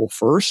gospel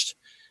first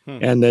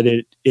and that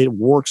it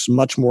works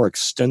much more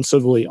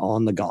extensively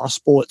on the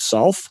gospel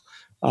itself.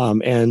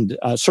 And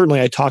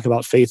certainly I talk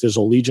about faith as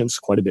allegiance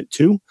quite a bit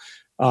too.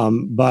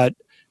 But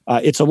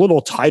it's a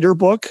little tighter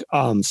book.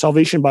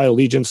 Salvation by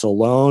Allegiance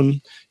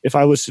Alone, if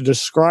I was to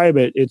describe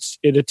it,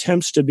 it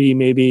attempts to be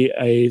maybe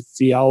a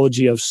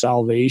theology of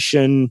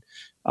salvation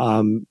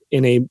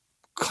in a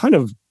kind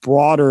of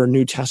broader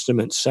New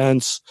Testament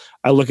sense.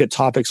 I look at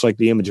topics like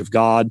the image of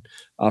God,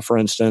 for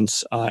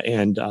instance,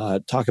 and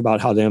talk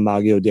about how the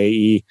Imago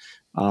Dei,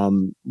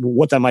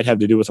 what that might have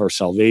to do with our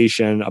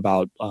salvation,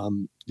 about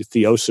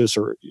theosis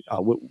or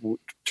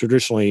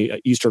traditionally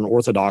Eastern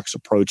Orthodox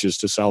approaches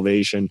to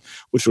salvation,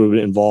 which would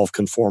involve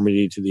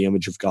conformity to the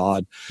image of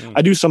God.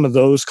 I do some of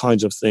those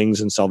kinds of things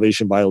in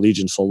Salvation by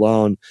Allegiance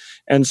Alone.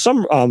 And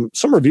some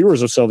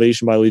reviewers of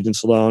Salvation by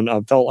Allegiance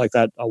Alone felt like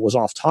that was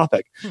off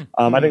topic.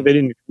 I think they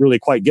didn't really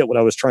quite get what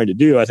I was trying to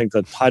do. I think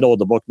the title of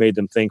the book made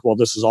them think, well,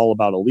 this is all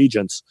about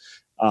allegiance.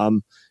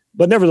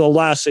 But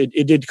nevertheless,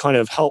 it did kind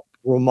of help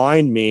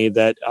remind me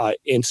that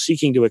in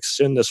seeking to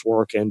extend this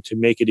work and to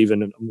make it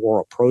even more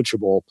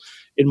approachable,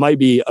 it might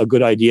be a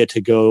good idea to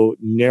go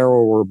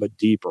narrower but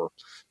deeper.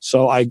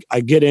 So I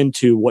get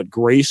into what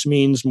grace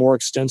means more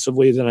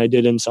extensively than I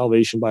did in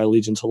Salvation by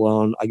Allegiance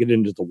Alone. I get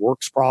into the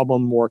works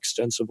problem more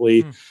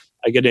extensively.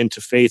 I get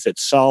into faith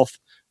itself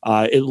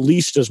at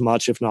least as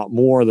much, if not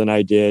more, than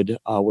I did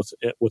with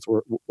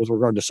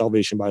regard to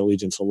Salvation by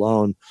Allegiance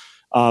Alone.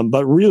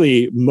 But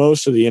really,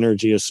 most of the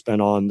energy is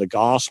spent on the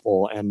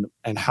gospel and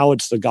how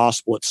it's the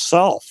gospel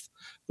itself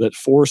that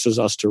forces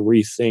us to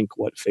rethink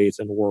what faith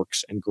and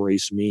works and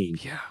grace mean.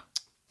 Yeah.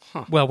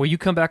 Well, will you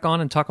come back on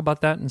and talk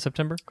about that in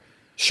September?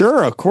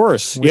 Sure, of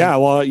course. Yeah,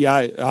 well,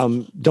 yeah.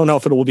 Don't know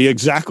if it will be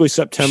exactly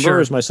September,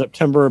 as my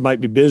September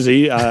might be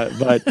busy,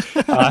 but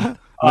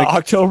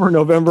October,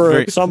 November,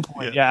 at some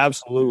point. Yeah,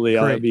 absolutely.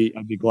 I'd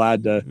be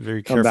glad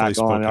to come back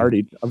on.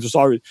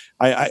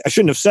 I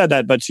shouldn't have said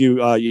that, but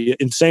you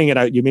in saying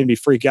it, you made me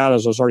freak out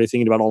as I was already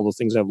thinking about all the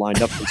things I've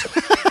lined up.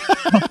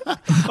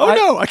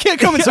 No, I can't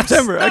come in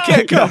September. I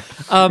can't come.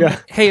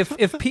 Hey,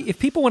 if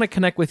people want to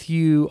connect with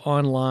you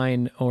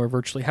online or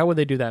virtually, how would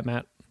they do that,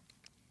 Matt?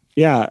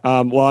 Yeah,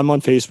 well, I'm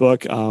on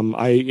Facebook.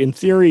 I, in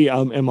theory,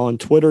 am on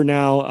Twitter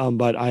now,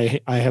 but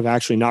I have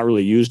actually not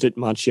really used it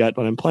much yet.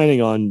 But I'm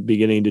planning on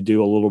beginning to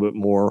do a little bit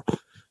more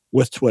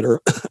with Twitter.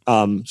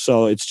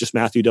 So it's just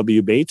Matthew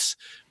W. Bates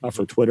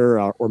for Twitter,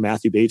 or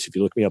Matthew Bates if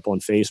you look me up on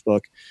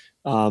Facebook.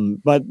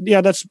 But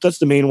yeah, that's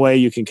the main way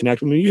you can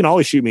connect with me. You can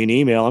always shoot me an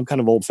email. I'm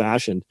kind of old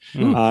fashioned.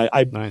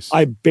 I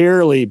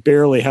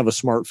barely have a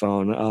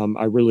smartphone.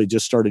 I really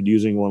just started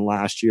using one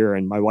last year,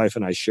 and my wife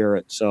and I share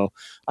it. So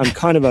I'm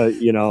kind of a,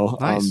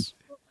 nice.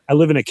 I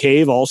live in a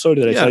cave also.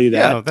 Did I tell you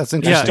that? Yeah, that's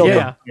interesting.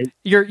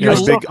 You're a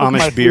big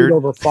Amish beard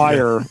over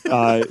fire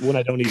when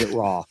I don't eat it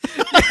raw.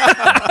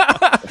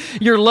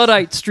 Your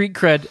Luddite street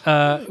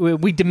cred,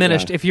 we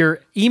diminished if your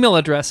email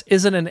address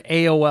isn't an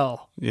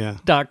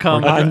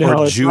AOL.com.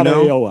 Or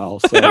Juno. AOL.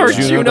 So, or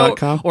Juno.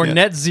 Or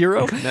Net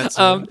Zero.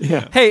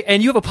 Hey,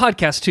 and you have a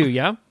podcast too,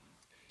 yeah?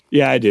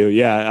 Yeah, I do.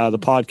 Yeah, the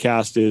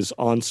podcast is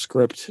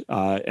OnScript,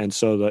 and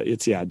so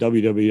it's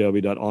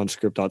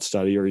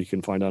www.onscript.study, or you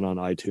can find it on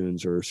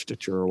iTunes or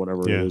Stitcher or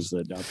whatever it is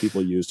that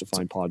people use to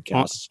find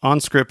podcasts.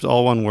 OnScript,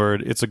 all one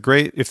word. It's a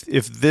great if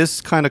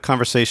this kind of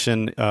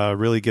conversation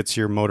really gets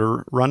your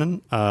motor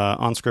running.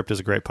 OnScript is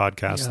a great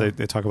podcast. Yeah.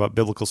 They talk about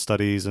biblical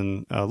studies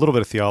and a little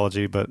bit of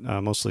theology, but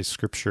mostly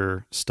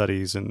scripture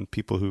studies and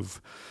people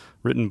who've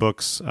written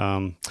books.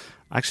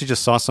 I actually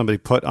just saw somebody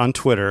put on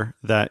Twitter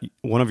that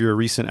one of your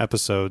recent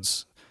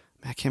episodes,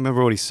 I can't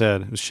remember what he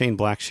said. It was Shane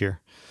Blackshear.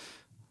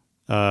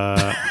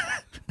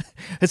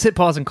 Let's hit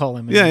pause and call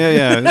him.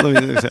 Yeah.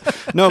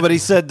 No, but he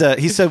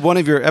said one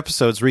of your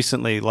episodes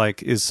recently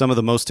is some of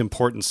the most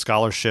important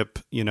scholarship,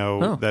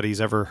 that he's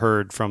ever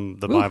heard from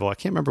the Bible. I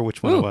can't remember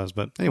which one it was,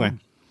 but anyway.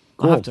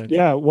 Cool.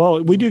 Yeah,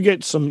 well, we do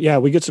get some. Yeah,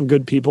 we get some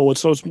good people.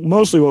 So it's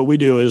mostly what we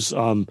do is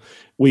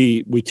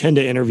we tend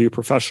to interview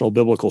professional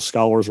biblical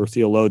scholars or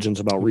theologians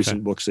about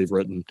recent books they've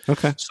written.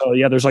 Okay. So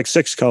yeah, there's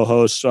 6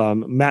 co-hosts.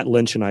 Matt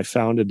Lynch and I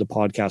founded the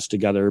podcast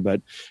together, but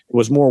it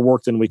was more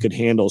work than we could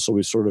handle, so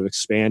we sort of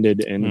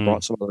expanded and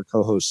brought some other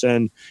co-hosts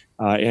in.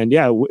 And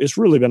yeah, it's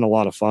really been a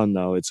lot of fun,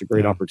 though. It's a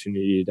great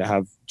opportunity to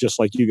have, just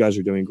like you guys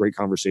are doing, great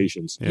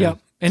conversations. Yeah.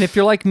 And if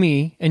you're like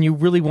me and you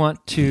really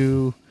want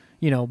to,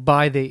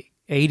 buy the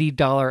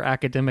 $80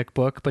 academic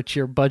book, but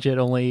your budget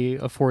only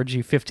affords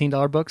you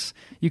 $15 books,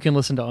 you can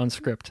listen to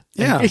Unscript.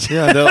 Yeah,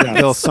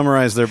 they'll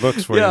summarize their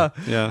books for you.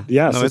 Yeah.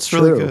 Yes, no, it's it's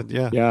really true. good.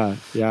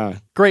 Yeah.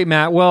 Great,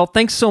 Matt. Well,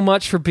 thanks so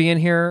much for being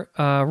here.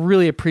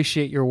 Really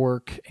appreciate your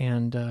work,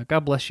 and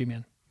God bless you,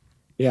 man.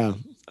 Yeah.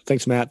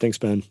 Thanks, Matt. Thanks,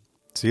 Ben.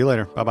 See you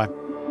later. Bye-bye.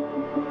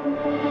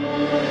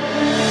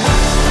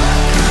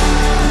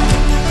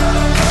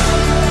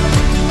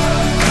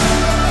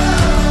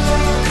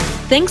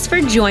 Thanks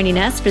for joining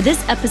us for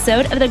this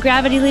episode of the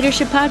Gravity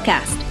Leadership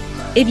Podcast.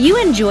 If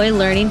you enjoy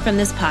learning from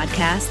this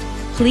podcast,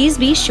 please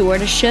be sure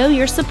to show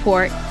your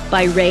support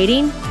by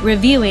rating,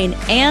 reviewing,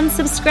 and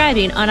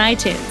subscribing on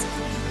iTunes.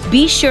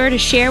 Be sure to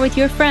share with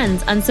your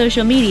friends on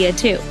social media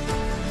too.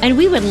 And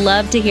we would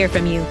love to hear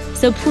from you,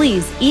 so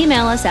please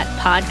email us at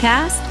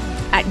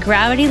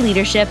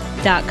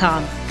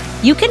podcast@gravityleadership.com.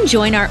 You can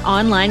join our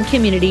online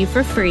community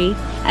for free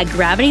at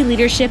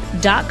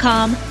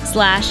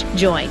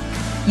gravityleadership.com/join.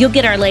 You'll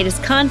get our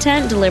latest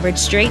content delivered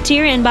straight to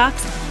your inbox,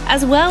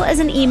 as well as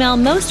an email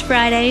most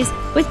Fridays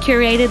with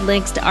curated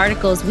links to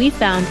articles we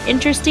found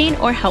interesting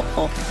or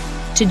helpful.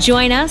 To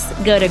join us,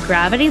 go to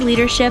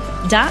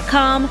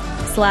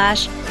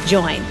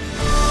gravityleadership.com/join.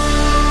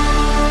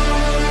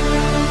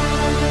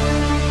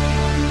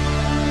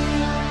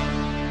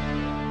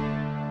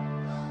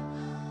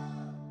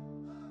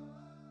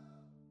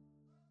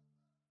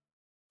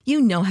 You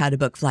know how to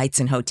book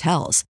flights and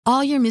hotels.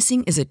 All you're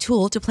missing is a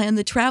tool to plan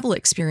the travel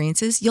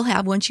experiences you'll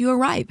have once you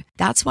arrive.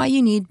 That's why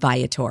you need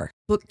Viator.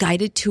 Book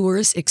guided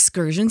tours,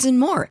 excursions, and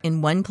more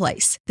in one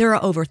place. There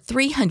are over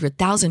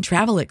 300,000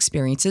 travel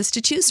experiences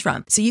to choose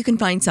from, so you can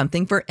find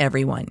something for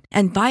everyone.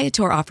 And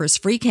Viator offers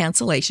free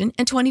cancellation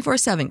and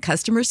 24/7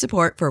 customer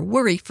support for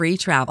worry-free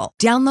travel.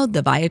 Download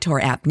the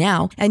Viator app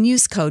now and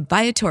use code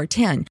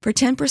Viator10 for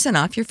 10%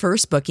 off your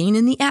first booking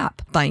in the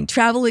app. Find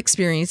travel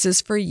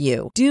experiences for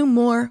you. Do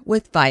more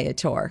with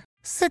Viator.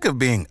 Sick of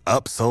being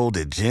upsold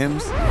at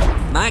gyms?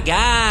 My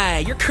guy,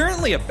 you're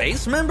currently a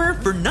base member.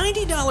 For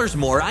 $90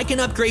 more, I can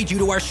upgrade you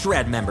to our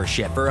Shred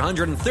membership. For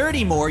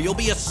 $130 more, you'll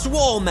be a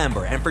Swole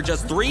member. And for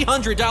just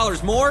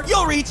 $300 more,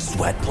 you'll reach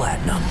Sweat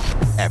Platinum.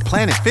 At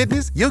Planet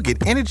Fitness, you'll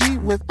get energy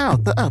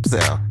without the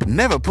upsell.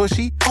 Never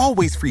pushy,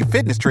 always free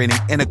fitness training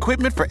and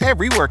equipment for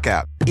every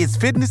workout. It's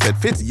fitness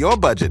that fits your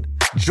budget.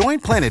 Join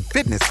Planet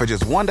Fitness for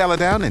just $1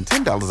 down and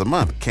 $10 a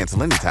month.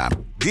 Cancel anytime.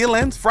 Deal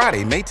ends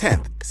Friday, May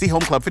 10th. See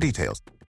Home Club for details.